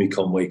 Is it Tommy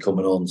Conway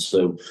coming on?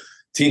 So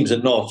teams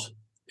are not,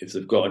 if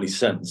they've got any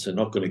sense, they're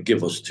not going to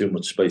give us too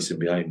much space in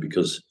behind,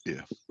 because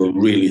we'll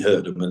really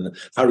hurt them. And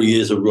Harry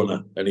is a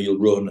runner, and he'll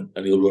run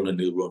and he'll run and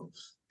he'll run.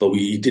 But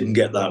he didn't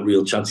get that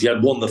real chance. He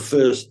had one the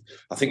first,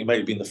 I think it might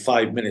have been the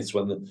 5 minutes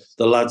when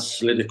the lad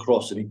slid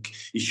across, and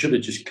he should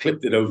have just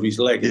clipped it over his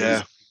leg.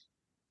 Yeah.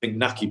 I think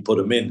Naki put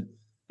him in,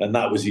 and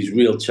that was his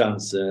real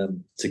chance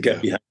to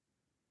get behind.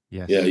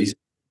 Yes. Yeah, he's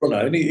a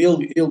runner, and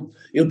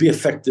he'll be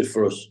effective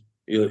for us.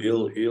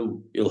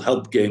 He'll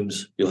help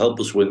games. He'll help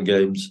us win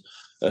games.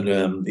 And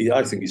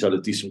I think he's had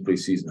a decent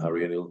pre-season,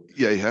 Harry, and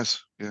he has.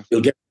 Yeah,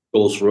 he'll get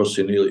goals for us,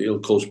 and he'll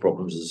cause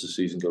problems as the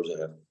season goes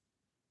ahead.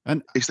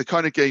 And it's the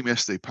kind of game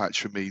yesterday, Patch,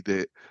 for me,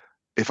 that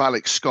if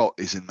Alex Scott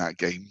is in that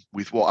game,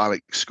 with what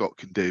Alex Scott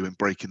can do and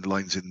breaking the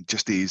lines and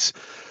just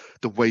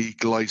the way he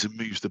glides and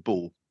moves the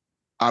ball,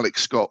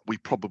 Alex Scott, we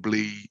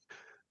probably,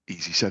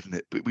 easy said, isn't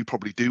it, but we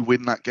probably do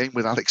win that game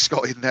with Alex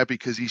Scott in there,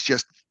 because he's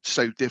just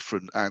so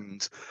different.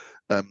 And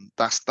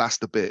that's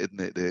the bit, isn't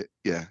it,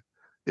 that,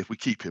 if we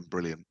keep him,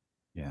 brilliant.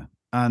 Yeah.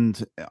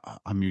 And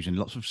I'm using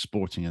lots of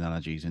sporting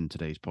analogies in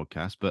today's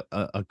podcast, but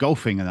a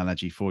golfing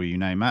analogy for you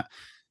now, Matt.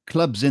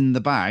 Clubs in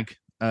the bag.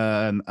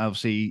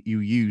 Obviously,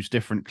 you use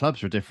different clubs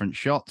for different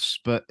shots,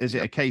 but is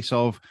it a case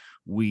of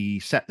we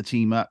set the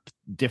team up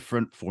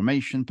different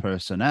formation,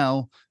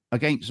 personnel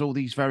against all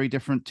these very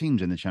different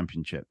teams in the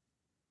Championship?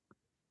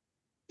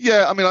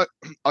 Yeah, I mean,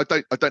 I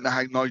don't know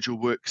how Nigel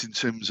works in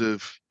terms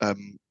of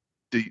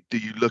do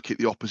you look at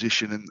the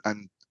opposition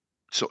and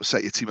sort of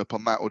set your team up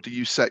on that, or do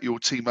you set your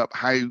team up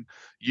how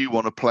you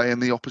want to play,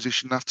 and the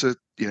opposition have to,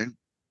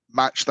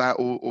 match that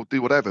or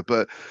do whatever?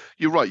 But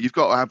you're right, you've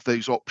got to have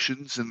those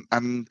options,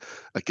 and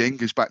again,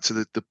 goes back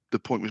to the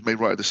point was made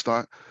right at the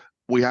start.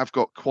 We have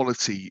got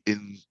quality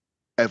in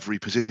every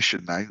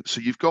position now,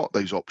 so you've got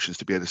those options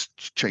to be able to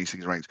change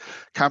things around.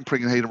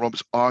 Campering and Hayden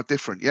Roberts are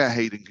different. Yeah,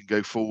 Hayden can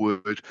go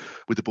forward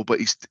with the ball, but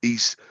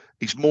he's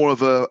more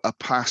of a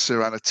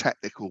passer and a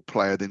technical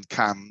player than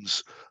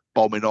Cam's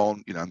bombing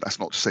on. That's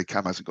not to say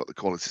Cam hasn't got the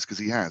qualities, because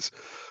he has.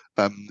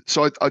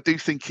 So I do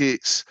think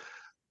it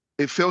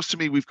feels to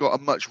me we've got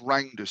a much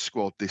rounder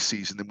squad this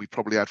season than we've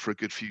probably had for a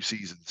good few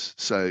seasons.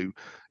 So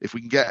if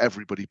we can get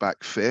everybody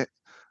back fit,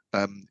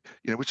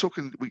 we're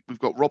talking, we've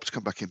got Rob to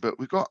come back in, but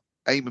we've got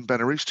Eamon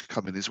Benarous to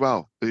come in as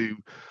well, who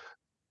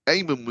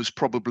Eamon was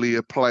probably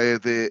a player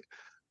that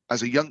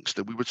as a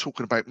youngster we were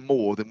talking about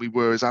more than we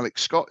were as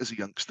Alex Scott as a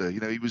youngster.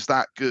 He was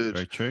that good.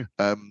 Very true.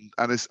 And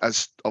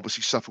as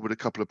obviously suffered with a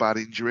couple of bad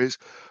injuries.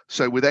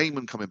 So with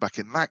Eamon coming back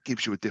in, that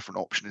gives you a different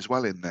option as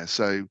well in there.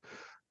 So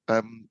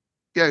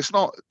it's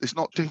not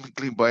doom and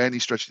gloom by any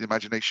stretch of the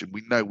imagination.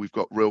 We know we've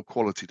got real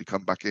quality to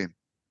come back in.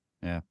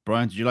 Yeah,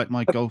 Brian, did you like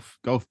my golf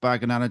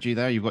bag analogy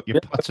there? You've got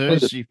your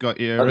putters, you've got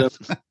your.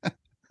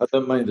 I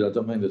don't mind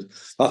it.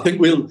 I think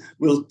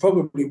we'll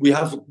probably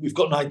we've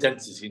got an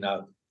identity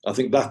now. I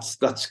think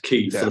that's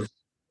key for the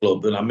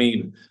club, and I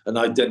mean an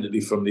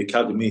identity from the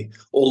academy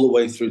all the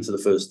way through to the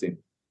first team.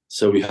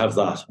 So we have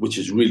that, which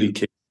is really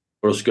key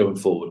for us going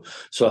forward.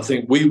 So I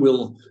think we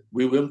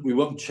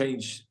won't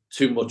change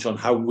too much on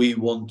how we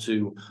want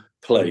to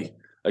play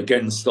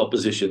against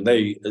opposition.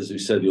 They, as we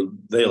said,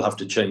 they'll have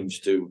to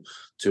change to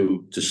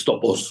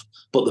stop us,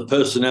 but the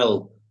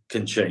personnel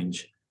can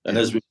change. And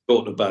as we've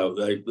talked about,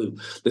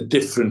 the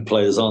different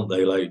players, aren't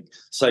they? Like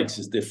Sykes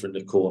is different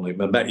to Corney,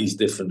 Mehmeti's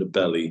different to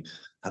Belly,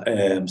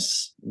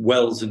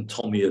 Wells and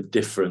Tommy are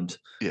different.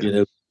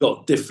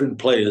 Got different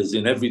players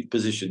in every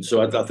position.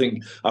 So I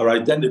think our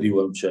identity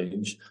won't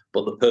change,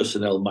 but the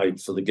personnel might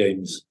for the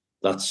games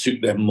that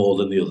suit them more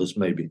than the others,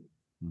 maybe.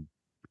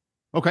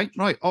 Okay,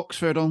 right.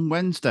 Oxford on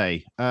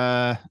Wednesday.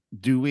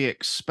 Do we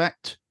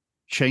expect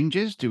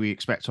changes? Do we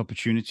expect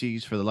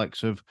opportunities for the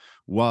likes of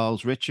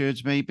Wiles,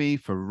 Richards, maybe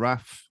for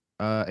Raf,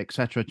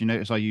 etc.? Do you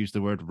notice I use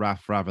the word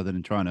Raf rather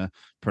than trying to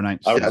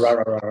pronounce it?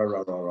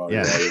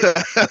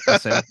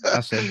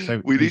 That's it.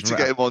 So we need to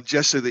get him on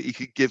just so that he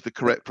can give the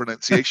correct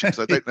pronunciations.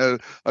 I don't know.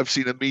 I've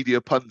seen a media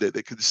pundit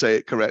that can say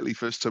it correctly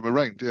first time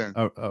around. Yeah.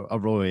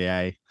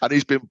 Roy, and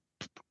he's been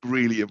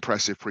really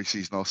impressive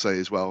pre-season, I'll say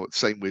as well.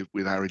 Same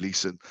with Harry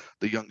Leeson.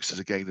 The youngsters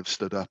again have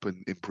stood up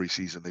in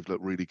pre-season. They've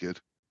looked really good.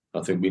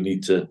 I think we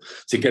need to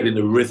get in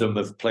the rhythm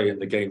of playing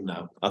the game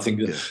now. I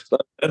think,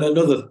 and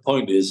another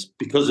point is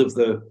because of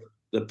the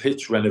the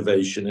pitch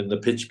renovation and the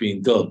pitch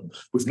being done,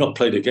 we've not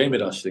played a game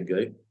at Ashton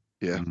Gate.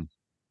 Yeah.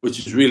 Which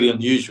is really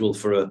unusual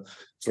for a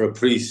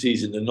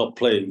pre-season to not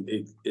play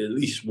at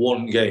least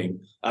one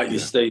game at your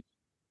stadium.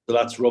 So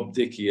that's Rob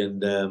Dickey and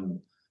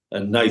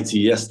Nighty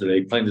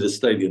yesterday playing at the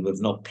stadium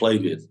they've not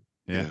played it.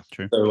 Yeah,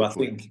 true. So I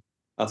think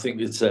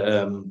it's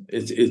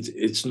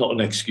not an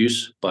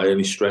excuse by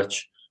any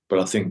stretch, but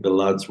I think the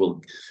lads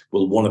will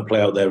want to play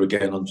out there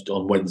again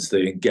on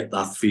Wednesday and get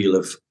that feel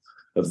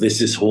of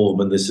this is home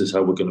and this is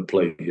how we're going to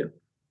play here.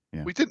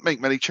 Yeah. We didn't make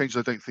many changes,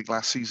 I don't think,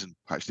 last season.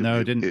 Actually,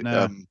 no, didn't.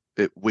 No.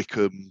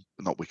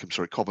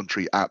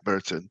 Coventry at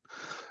Burton.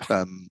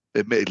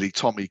 Admittedly,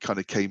 Tommy kind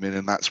of came in,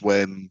 and that's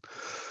when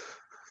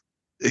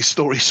his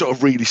story sort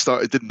of really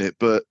started, didn't it?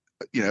 But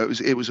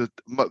it was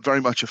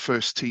very much a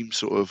first team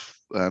sort of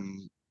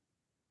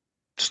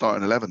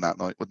starting 11 that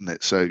night, wasn't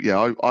it? So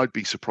yeah, I'd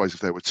be surprised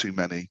if there were too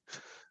many.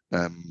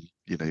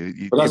 You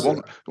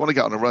want to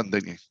get on a run,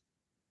 don't you?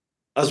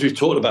 As we've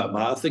talked about,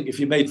 Matt, I think if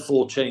you made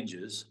 4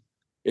 changes,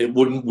 it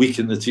wouldn't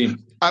weaken the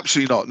team.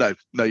 Absolutely not.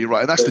 No, you're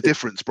right, and that's the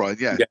difference, Brian.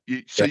 Yeah.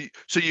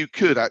 So you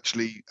could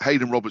actually,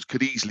 Hayden Roberts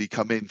could easily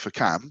come in for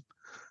Cam,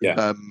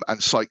 and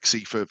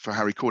Sykesy for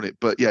Harry Cornett.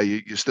 But yeah,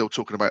 you're still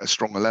talking about a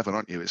strong 11,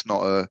 aren't you? It's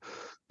not a,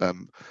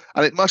 and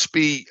it must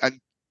be, and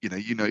you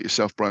know it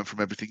yourself, Brian,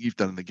 from everything you've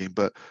done in the game.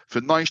 But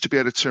for Nige to be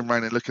able to turn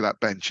around and look at that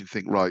bench and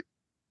think, right,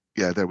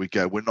 yeah, there we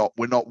go. We're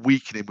not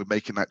weakening. We're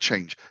making that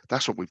change.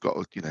 That's what we've got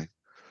to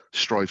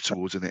strive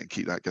towards in it and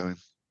keep that going.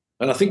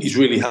 And I think he's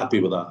really happy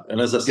with that.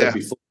 And as I said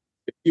before,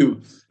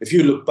 if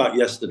you look back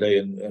yesterday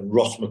and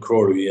Ross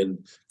McCrory and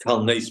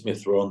Cal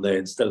Naismith were on there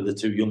instead of the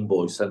 2 young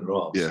boys centre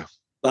halves,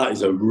 that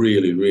is a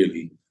really,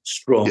 really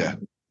strong. Yeah.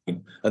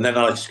 And then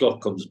Alex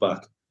Scott comes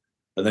back,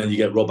 and then you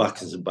get Rob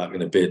Atkinson back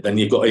in a bit. Then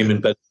you've got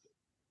Eamon Ben,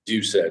 as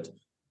you said.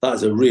 That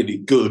is a really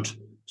good,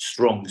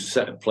 strong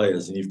set of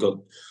players, and you've got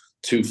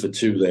 2 for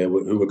 2 there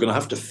who are going to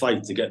have to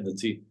fight to get in the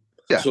team.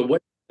 Yeah. So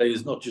Wednesday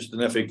is not just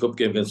an FA Cup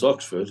game against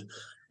Oxford.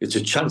 It's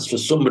a chance for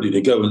somebody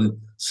to go and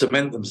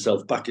cement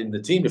themselves back in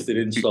the team if they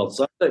didn't start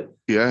Saturday.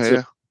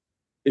 Yeah.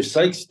 If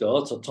Sykes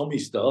starts or Tommy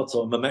starts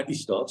or Mehmeti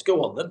starts,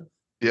 go on then.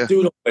 Yeah. Do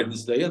it on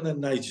Wednesday and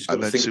then just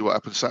got to think. See what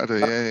happens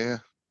Saturday.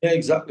 Yeah,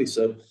 exactly.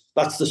 So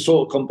that's the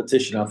sort of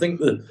competition. I think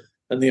the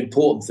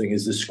important thing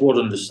is the squad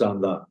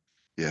understand that.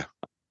 Yeah.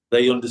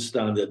 They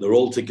understand it. They're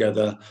all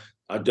together.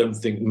 I don't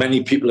think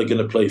many people are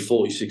going to play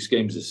 46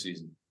 games this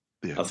season.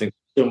 Yeah. I think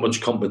so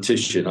much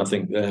competition. I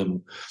think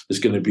there's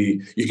going to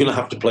be, you're going to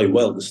have to play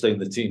well to stay in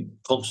the team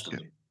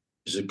constantly,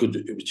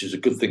 which is a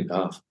good thing to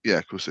have. Yeah,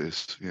 of course it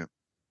is. Yeah.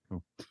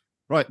 Cool.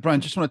 Right,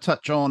 Brian, just want to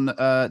touch on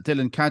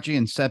Dylan Kadji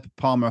and Seb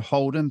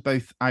Palmer-Holden,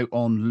 both out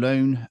on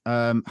loan.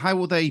 How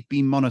will they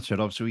be monitored?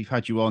 Obviously, we've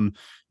had you on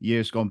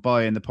years gone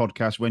by in the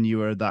podcast when you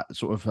were that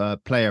sort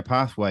of player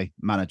pathway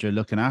manager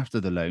looking after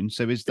the loan.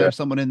 So is there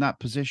someone in that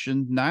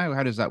position now?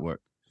 How does that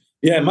work?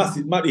 Yeah,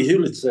 Matty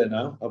Hewlett's there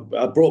now.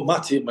 I brought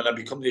Matty in when I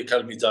became the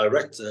academy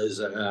director.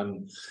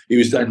 He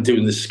was then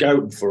doing the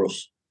scouting for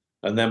us.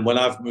 And then when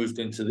I've moved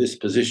into this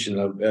position,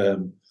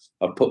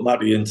 I've put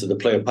Matty into the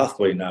player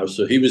pathway now.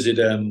 So he was at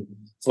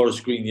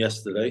Forest Green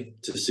yesterday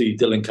to see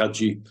Dylan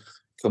Kadji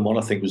come on.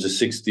 I think it was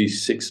a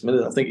 66th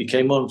minute. I think he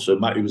came on. So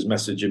Matty was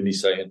messaging me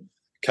saying,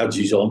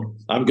 Kadji's on.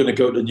 I'm going to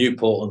go to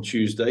Newport on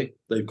Tuesday.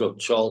 They've got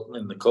Charlton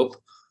in the cup.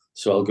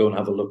 So I'll go and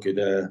have a look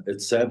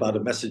at Seb. I had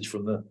a message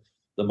from the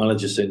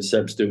manager saying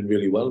Seb's doing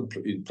really well and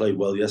he played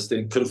well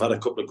yesterday and could have had a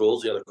couple of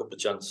goals. He had a couple of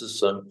chances.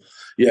 So,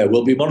 yeah,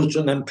 we'll be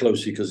monitoring them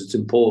closely because it's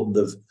important.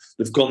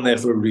 They've gone there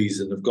for a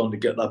reason. They've gone to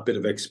get that bit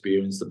of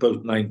experience. They're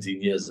both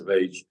 19 years of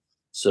age.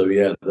 So,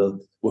 yeah,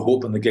 we're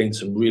hoping to gain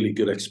some really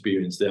good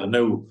experience there.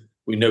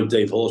 We know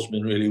Dave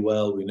Horseman really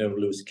well. We know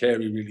Lewis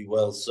Carey really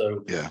well.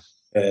 So,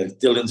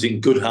 Dylan's in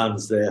good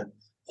hands there.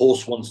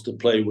 Horse wants to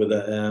play with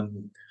a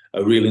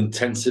real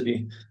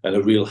intensity and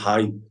a real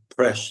high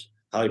press.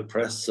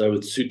 So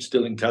it suits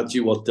Dylan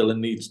Kadji what Dylan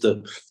needs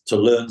to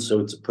learn.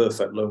 So it's a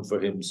perfect loan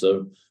for him.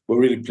 So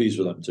we're really pleased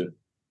with them too.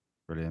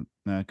 Brilliant.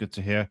 Good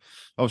to hear.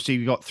 Obviously,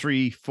 we've got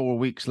 3-4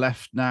 weeks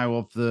left now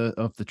of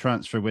the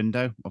transfer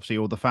window. Obviously,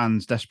 all the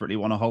fans desperately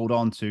want to hold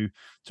on to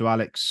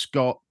Alex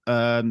Scott.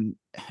 Can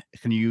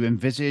you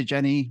envisage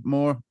any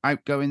more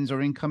outgoings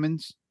or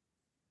incomings?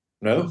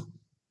 No,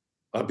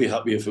 I'd be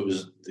happy if it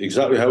was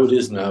exactly how it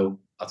is now.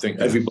 I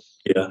think everybody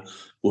here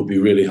would be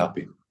really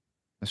happy.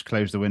 Let's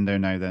close the window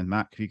now then,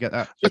 Matt. Can you get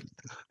that?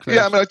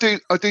 Yeah, I mean,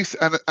 I do,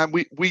 and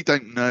we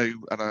don't know,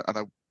 and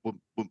I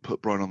wouldn't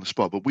put Brian on the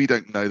spot, but we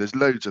don't know. There's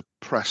loads of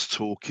press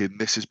talking.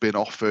 This has been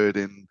offered,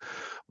 and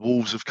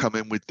Wolves have come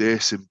in with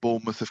this, and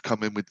Bournemouth have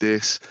come in with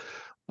this.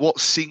 What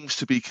seems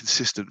to be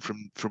consistent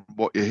from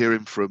what you're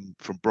hearing from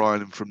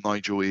Brian and from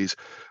Nigel is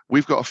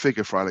we've got a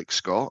figure for Alex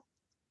Scott.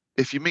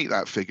 If you meet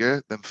that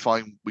figure, then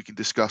fine, we can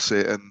discuss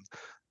it.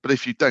 But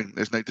if you don't,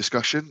 there's no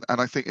discussion. And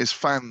I think as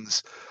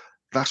fans,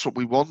 that's what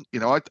we want.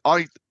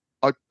 I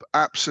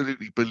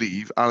absolutely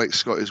believe Alex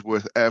Scott is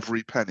worth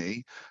every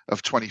penny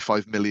of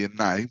 25 million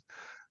now,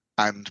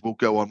 and will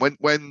go on.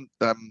 When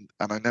and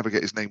I never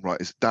get his name right.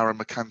 Is Darren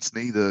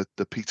McAntony,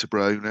 the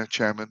Peterborough owner,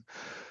 chairman?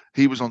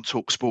 he was on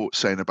Talk Sport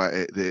saying about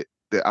it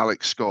that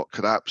Alex Scott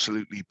could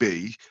absolutely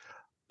be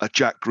a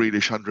Jack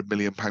Grealish £100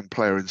 million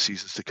player in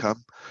seasons to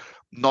come.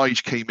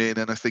 Nige came in,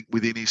 and I think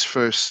within his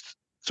first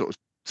sort of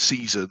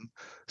season,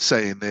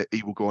 saying that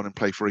he will go on and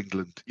play for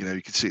England. You know,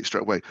 you can see it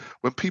straight away.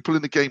 When people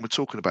in the game are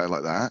talking about it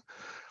like that,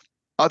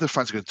 other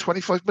fans are going,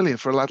 25 million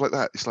for a lad like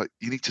that. It's like,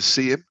 you need to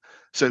see him.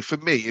 So for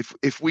me,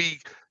 if we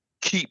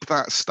keep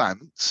that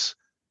stance,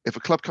 if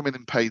a club come in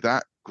and pay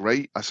that,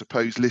 great. I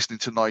suppose listening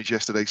to Nige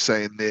yesterday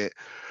saying that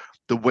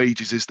the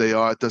wages as they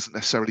are doesn't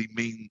necessarily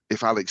mean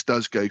if Alex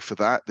does go for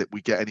that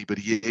we get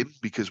anybody in,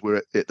 because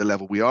we're at the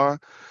level we are.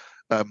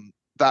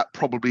 That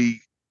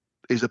probably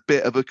is a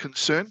bit of a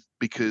concern,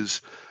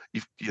 because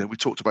we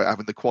talked about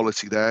having the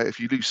quality there. If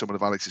you lose someone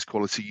of Alex's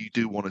quality, you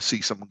do want to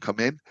see someone come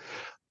in.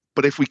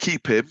 But if we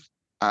keep him,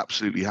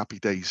 absolutely happy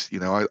days.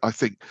 I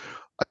think,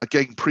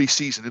 again,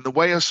 pre-season, in the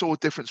way I saw a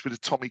difference with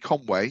Tommy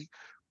Conway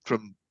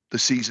from the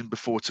season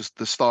before to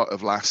the start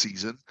of last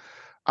season,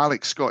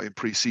 Alex Scott in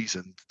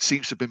pre-season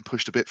seems to have been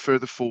pushed a bit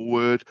further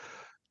forward,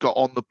 got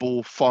on the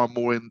ball far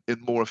more in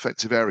more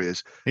offensive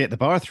areas. He hit the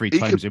bar three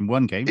times in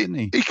one game, didn't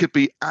he? He could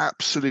be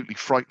absolutely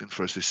frightening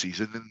for us this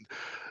season. And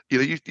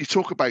you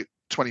talk about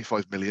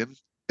 25 million.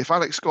 If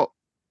Alex Scott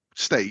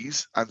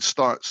stays and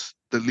starts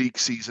the league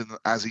season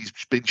as he's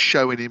been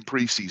showing in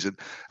pre-season,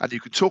 and you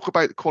can talk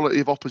about the quality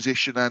of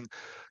opposition, and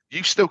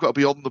you've still got to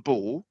be on the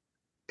ball.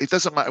 It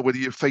doesn't matter whether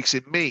you're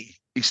facing me.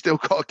 He's still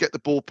got to get the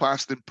ball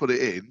past and put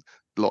it in.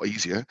 A lot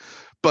easier.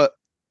 But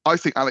I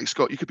think Alex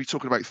Scott, you could be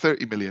talking about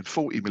 30 million,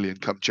 40 million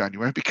come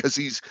January, because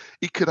he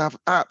could have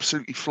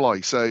absolutely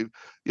fly. So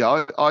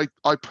yeah,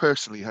 I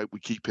personally hope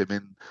we keep him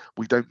in.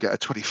 We don't get a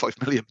 25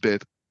 million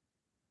bid.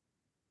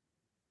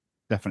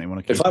 Definitely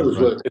want to keep if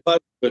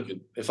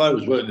I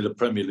was working at a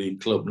Premier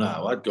League club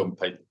now, I'd go and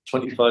pay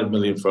 25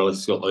 million for Alex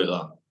Scott like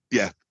that.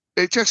 Yeah,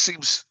 it just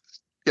seems,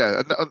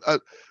 well,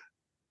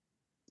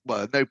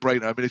 a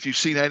no-brainer. I mean, if you've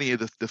seen any of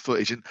the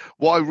footage, and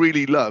what I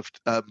really loved,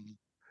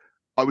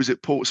 I was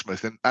at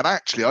Portsmouth, and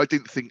actually I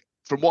didn't think,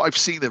 from what I've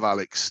seen of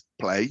Alex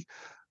play,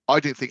 I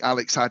didn't think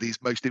Alex had his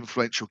most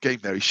influential game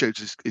there. He showed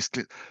his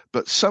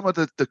but some of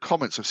the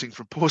comments I've seen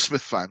from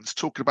Portsmouth fans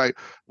talking about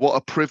what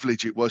a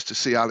privilege it was to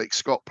see Alex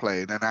Scott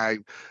playing and how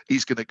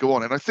he's going to go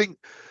on. And I think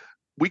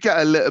we get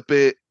a little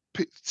bit,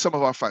 some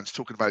of our fans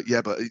talking about,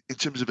 but in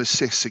terms of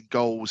assists and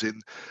goals,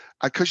 and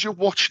because you're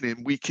watching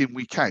him week in,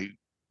 week out,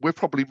 we're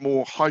probably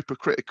more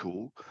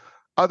hypercritical.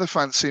 Other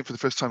fans see him for the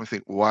first time and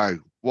think, wow,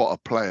 what a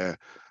player.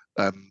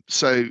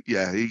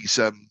 He's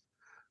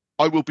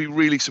I will be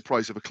really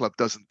surprised if a club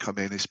doesn't come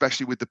in,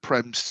 especially with the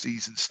Prem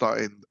season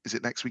starting. Is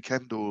it next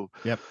weekend or?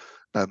 Yep.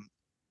 A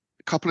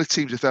couple of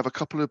teams, if they have a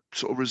couple of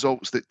sort of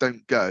results that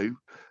don't go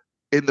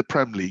in the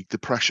Prem League, the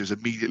pressure's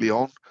immediately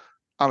on.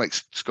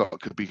 Alex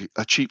Scott could be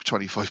a cheap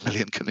 25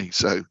 million, can he?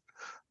 So,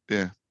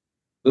 yeah.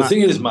 The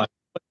thing is, Mike,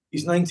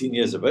 he's 19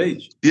 years of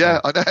age. Yeah,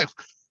 I know.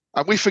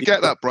 And we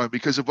forget that, Brian,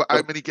 because of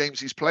how many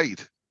games he's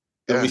played.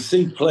 And we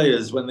see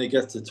players when they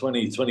get to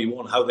 20,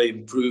 21, how they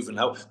improve, and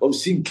how we've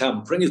seen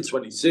Cam Pring at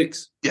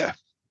 26. Yeah.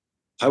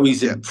 How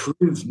he's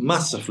improved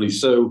massively.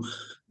 So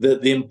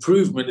the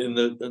improvement and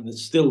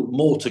there's still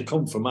more to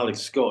come from Alex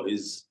Scott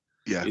is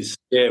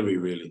scary,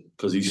 really,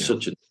 because he's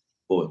such a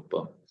boy.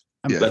 But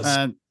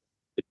Brian,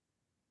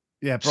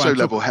 so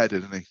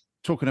level-headed, isn't he?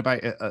 Talking about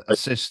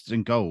assists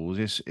and goals,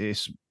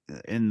 it's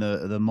in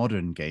the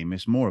modern game,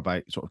 it's more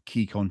about sort of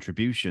key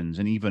contributions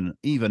and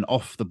even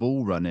off the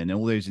ball running and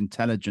all those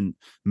intelligent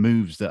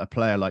moves that a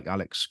player like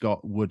Alex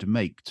Scott would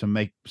make to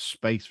make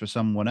space for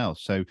someone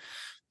else. So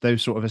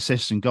those sort of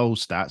assists and goal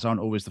stats aren't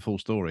always the full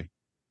story.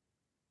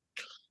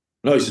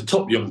 No, he's a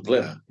top young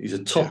player. He's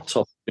a top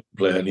young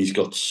player, and he's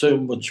got so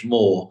much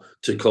more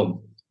to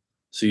come.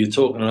 So you're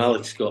talking on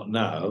Alex Scott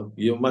now.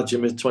 You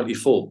imagine him at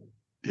 24.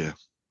 Yeah.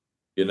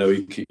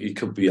 He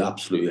could be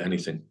absolutely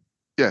anything.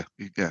 Yeah.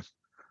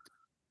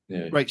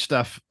 Yeah. Great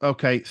stuff.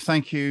 Okay,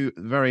 thank you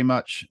very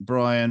much,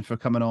 Brian, for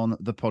coming on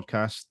the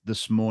podcast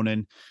this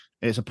morning.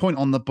 It's a point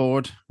on the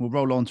board. We'll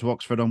roll on to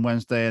Oxford on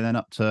Wednesday and then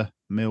up to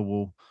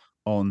Millwall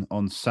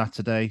on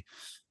Saturday.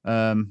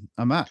 And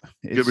Matt,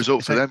 good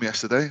result for them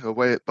yesterday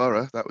away at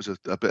Borough. That was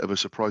a bit of a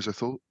surprise, I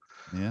thought.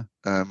 Yeah.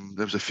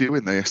 There was a few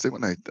in there yesterday,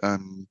 weren't they?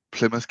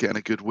 Plymouth getting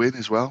a good win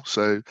as well.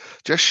 So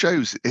just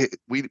shows it.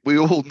 We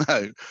all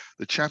know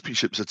the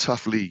Championship's a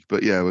tough league,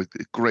 but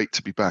great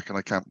to be back, and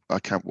I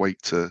can't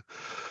wait to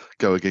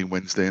go again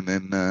Wednesday and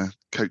then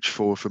coach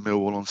for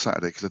Millwall on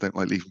Saturday, because I don't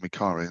like leaving my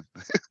car in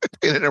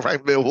and around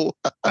Millwall.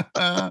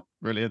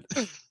 Brilliant.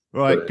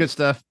 Right, good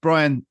stuff,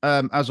 Brian.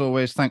 As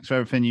always, thanks for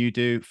everything you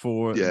do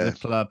for the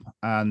club,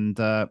 and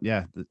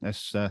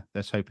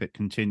let's hope it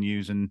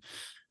continues, and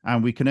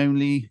we can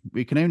only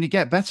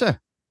get better.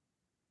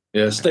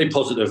 Yeah, stay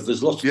positive.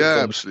 There's lots.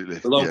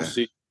 Absolutely.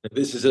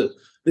 This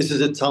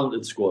is a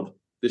talented squad.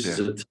 This is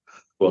a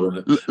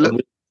talented squad,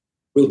 and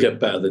we'll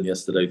get better than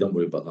yesterday. Don't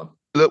worry about that.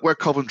 look where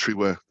Coventry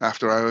were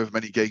after however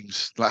many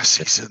games last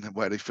season and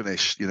where they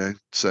finished,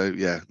 So,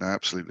 yeah, no,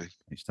 absolutely.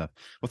 Good stuff.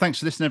 Well, thanks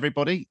for listening,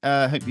 everybody.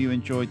 Hope you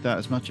enjoyed that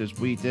as much as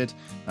we did.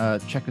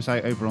 Check us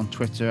out over on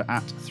Twitter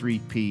at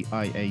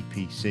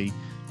 3PIAPC,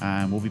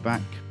 and we'll be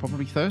back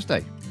probably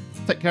Thursday.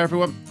 Take care,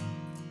 everyone.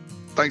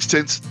 Thanks,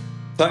 Tins.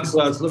 Thanks,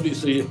 lads. Lovely to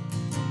see you.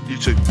 You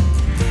too.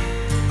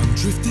 I'm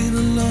drifting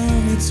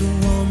alone, it's a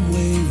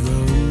one-way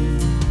road.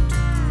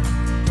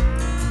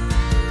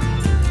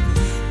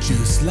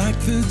 Just like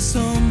the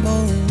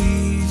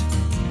tumbleweed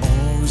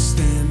or a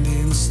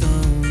standing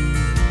stone.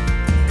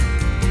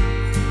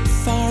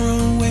 Far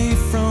away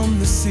from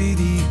the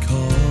city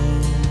core,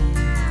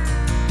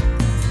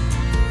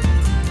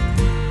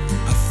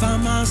 I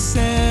find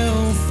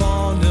myself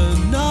on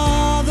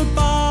another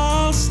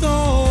bar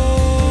stool.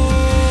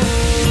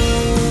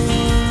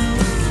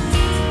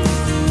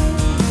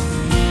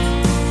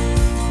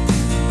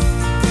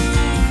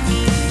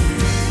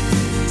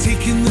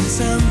 Taking the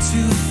time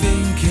to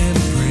think and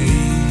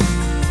breathe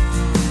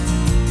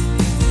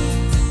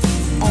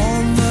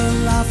on the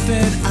life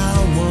that I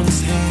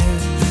once had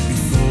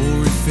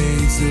before it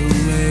fades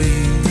away.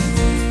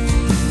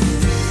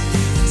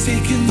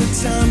 Taking the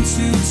time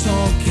to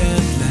talk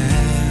at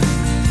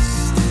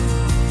last.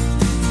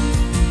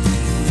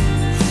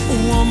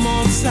 One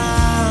more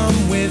time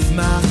with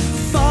my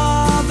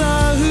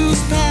father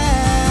who's passed.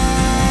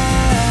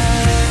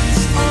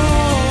 Oh,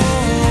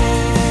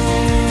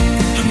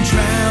 I'm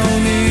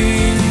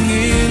drowning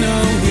in a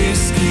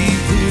whiskey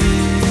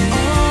pool.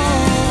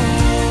 Oh,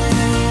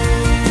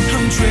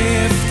 I'm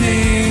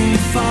drifting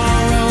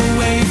far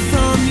away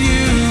from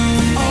you.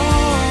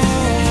 Oh,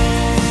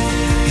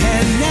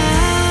 and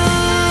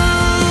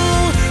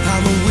now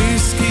I'm a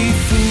whiskey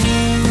fool.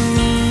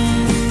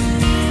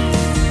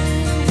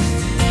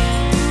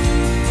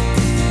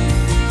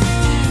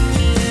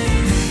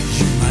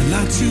 You might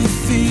like to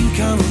think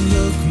I don't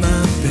look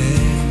my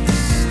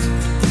best.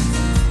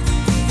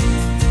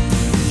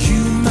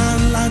 You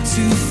might like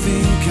to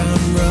think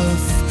I'm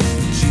rough,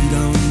 but you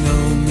don't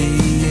know me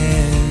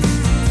yet.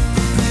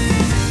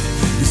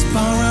 This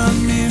bar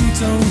I'm in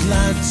don't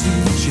like to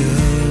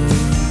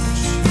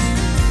judge,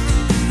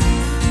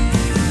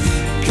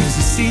 'cause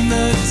I've seen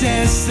the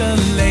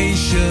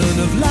desolation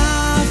of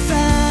life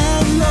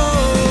and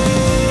love.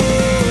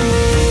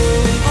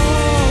 Oh,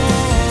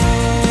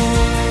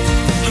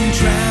 I'm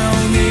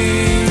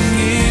drowning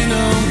in a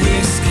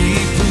whiskey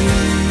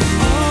pool.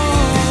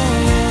 Oh,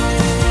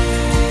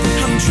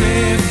 I'm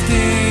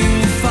drifting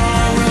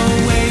far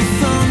away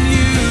from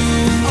you.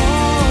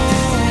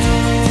 Oh,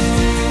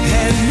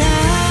 and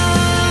now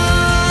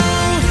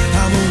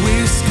I'm a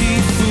whiskey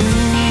fool.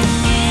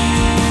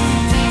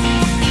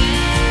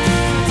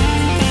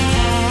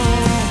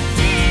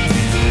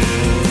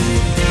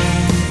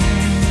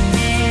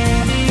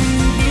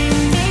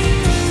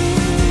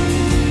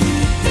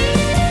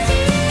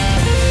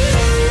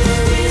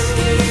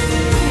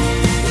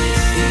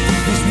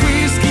 This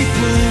whiskey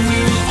pool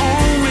will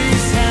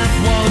always have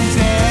one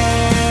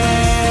death.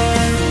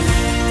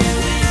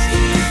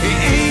 It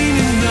ain't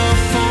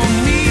enough for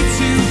me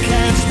to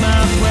catch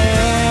my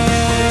breath.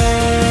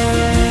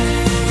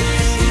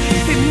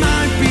 It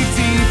might be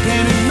deep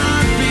and it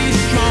might be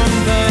strong,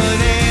 but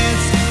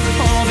it's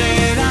all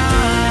that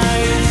I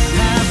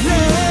have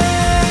left.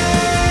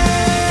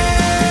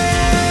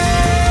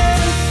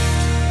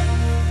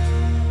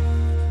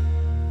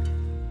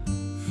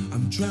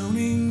 I'm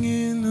drowning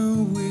in a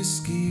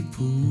whiskey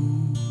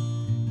pool.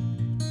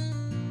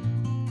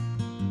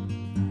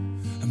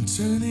 I'm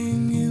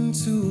turning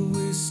into a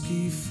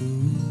whiskey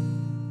fool.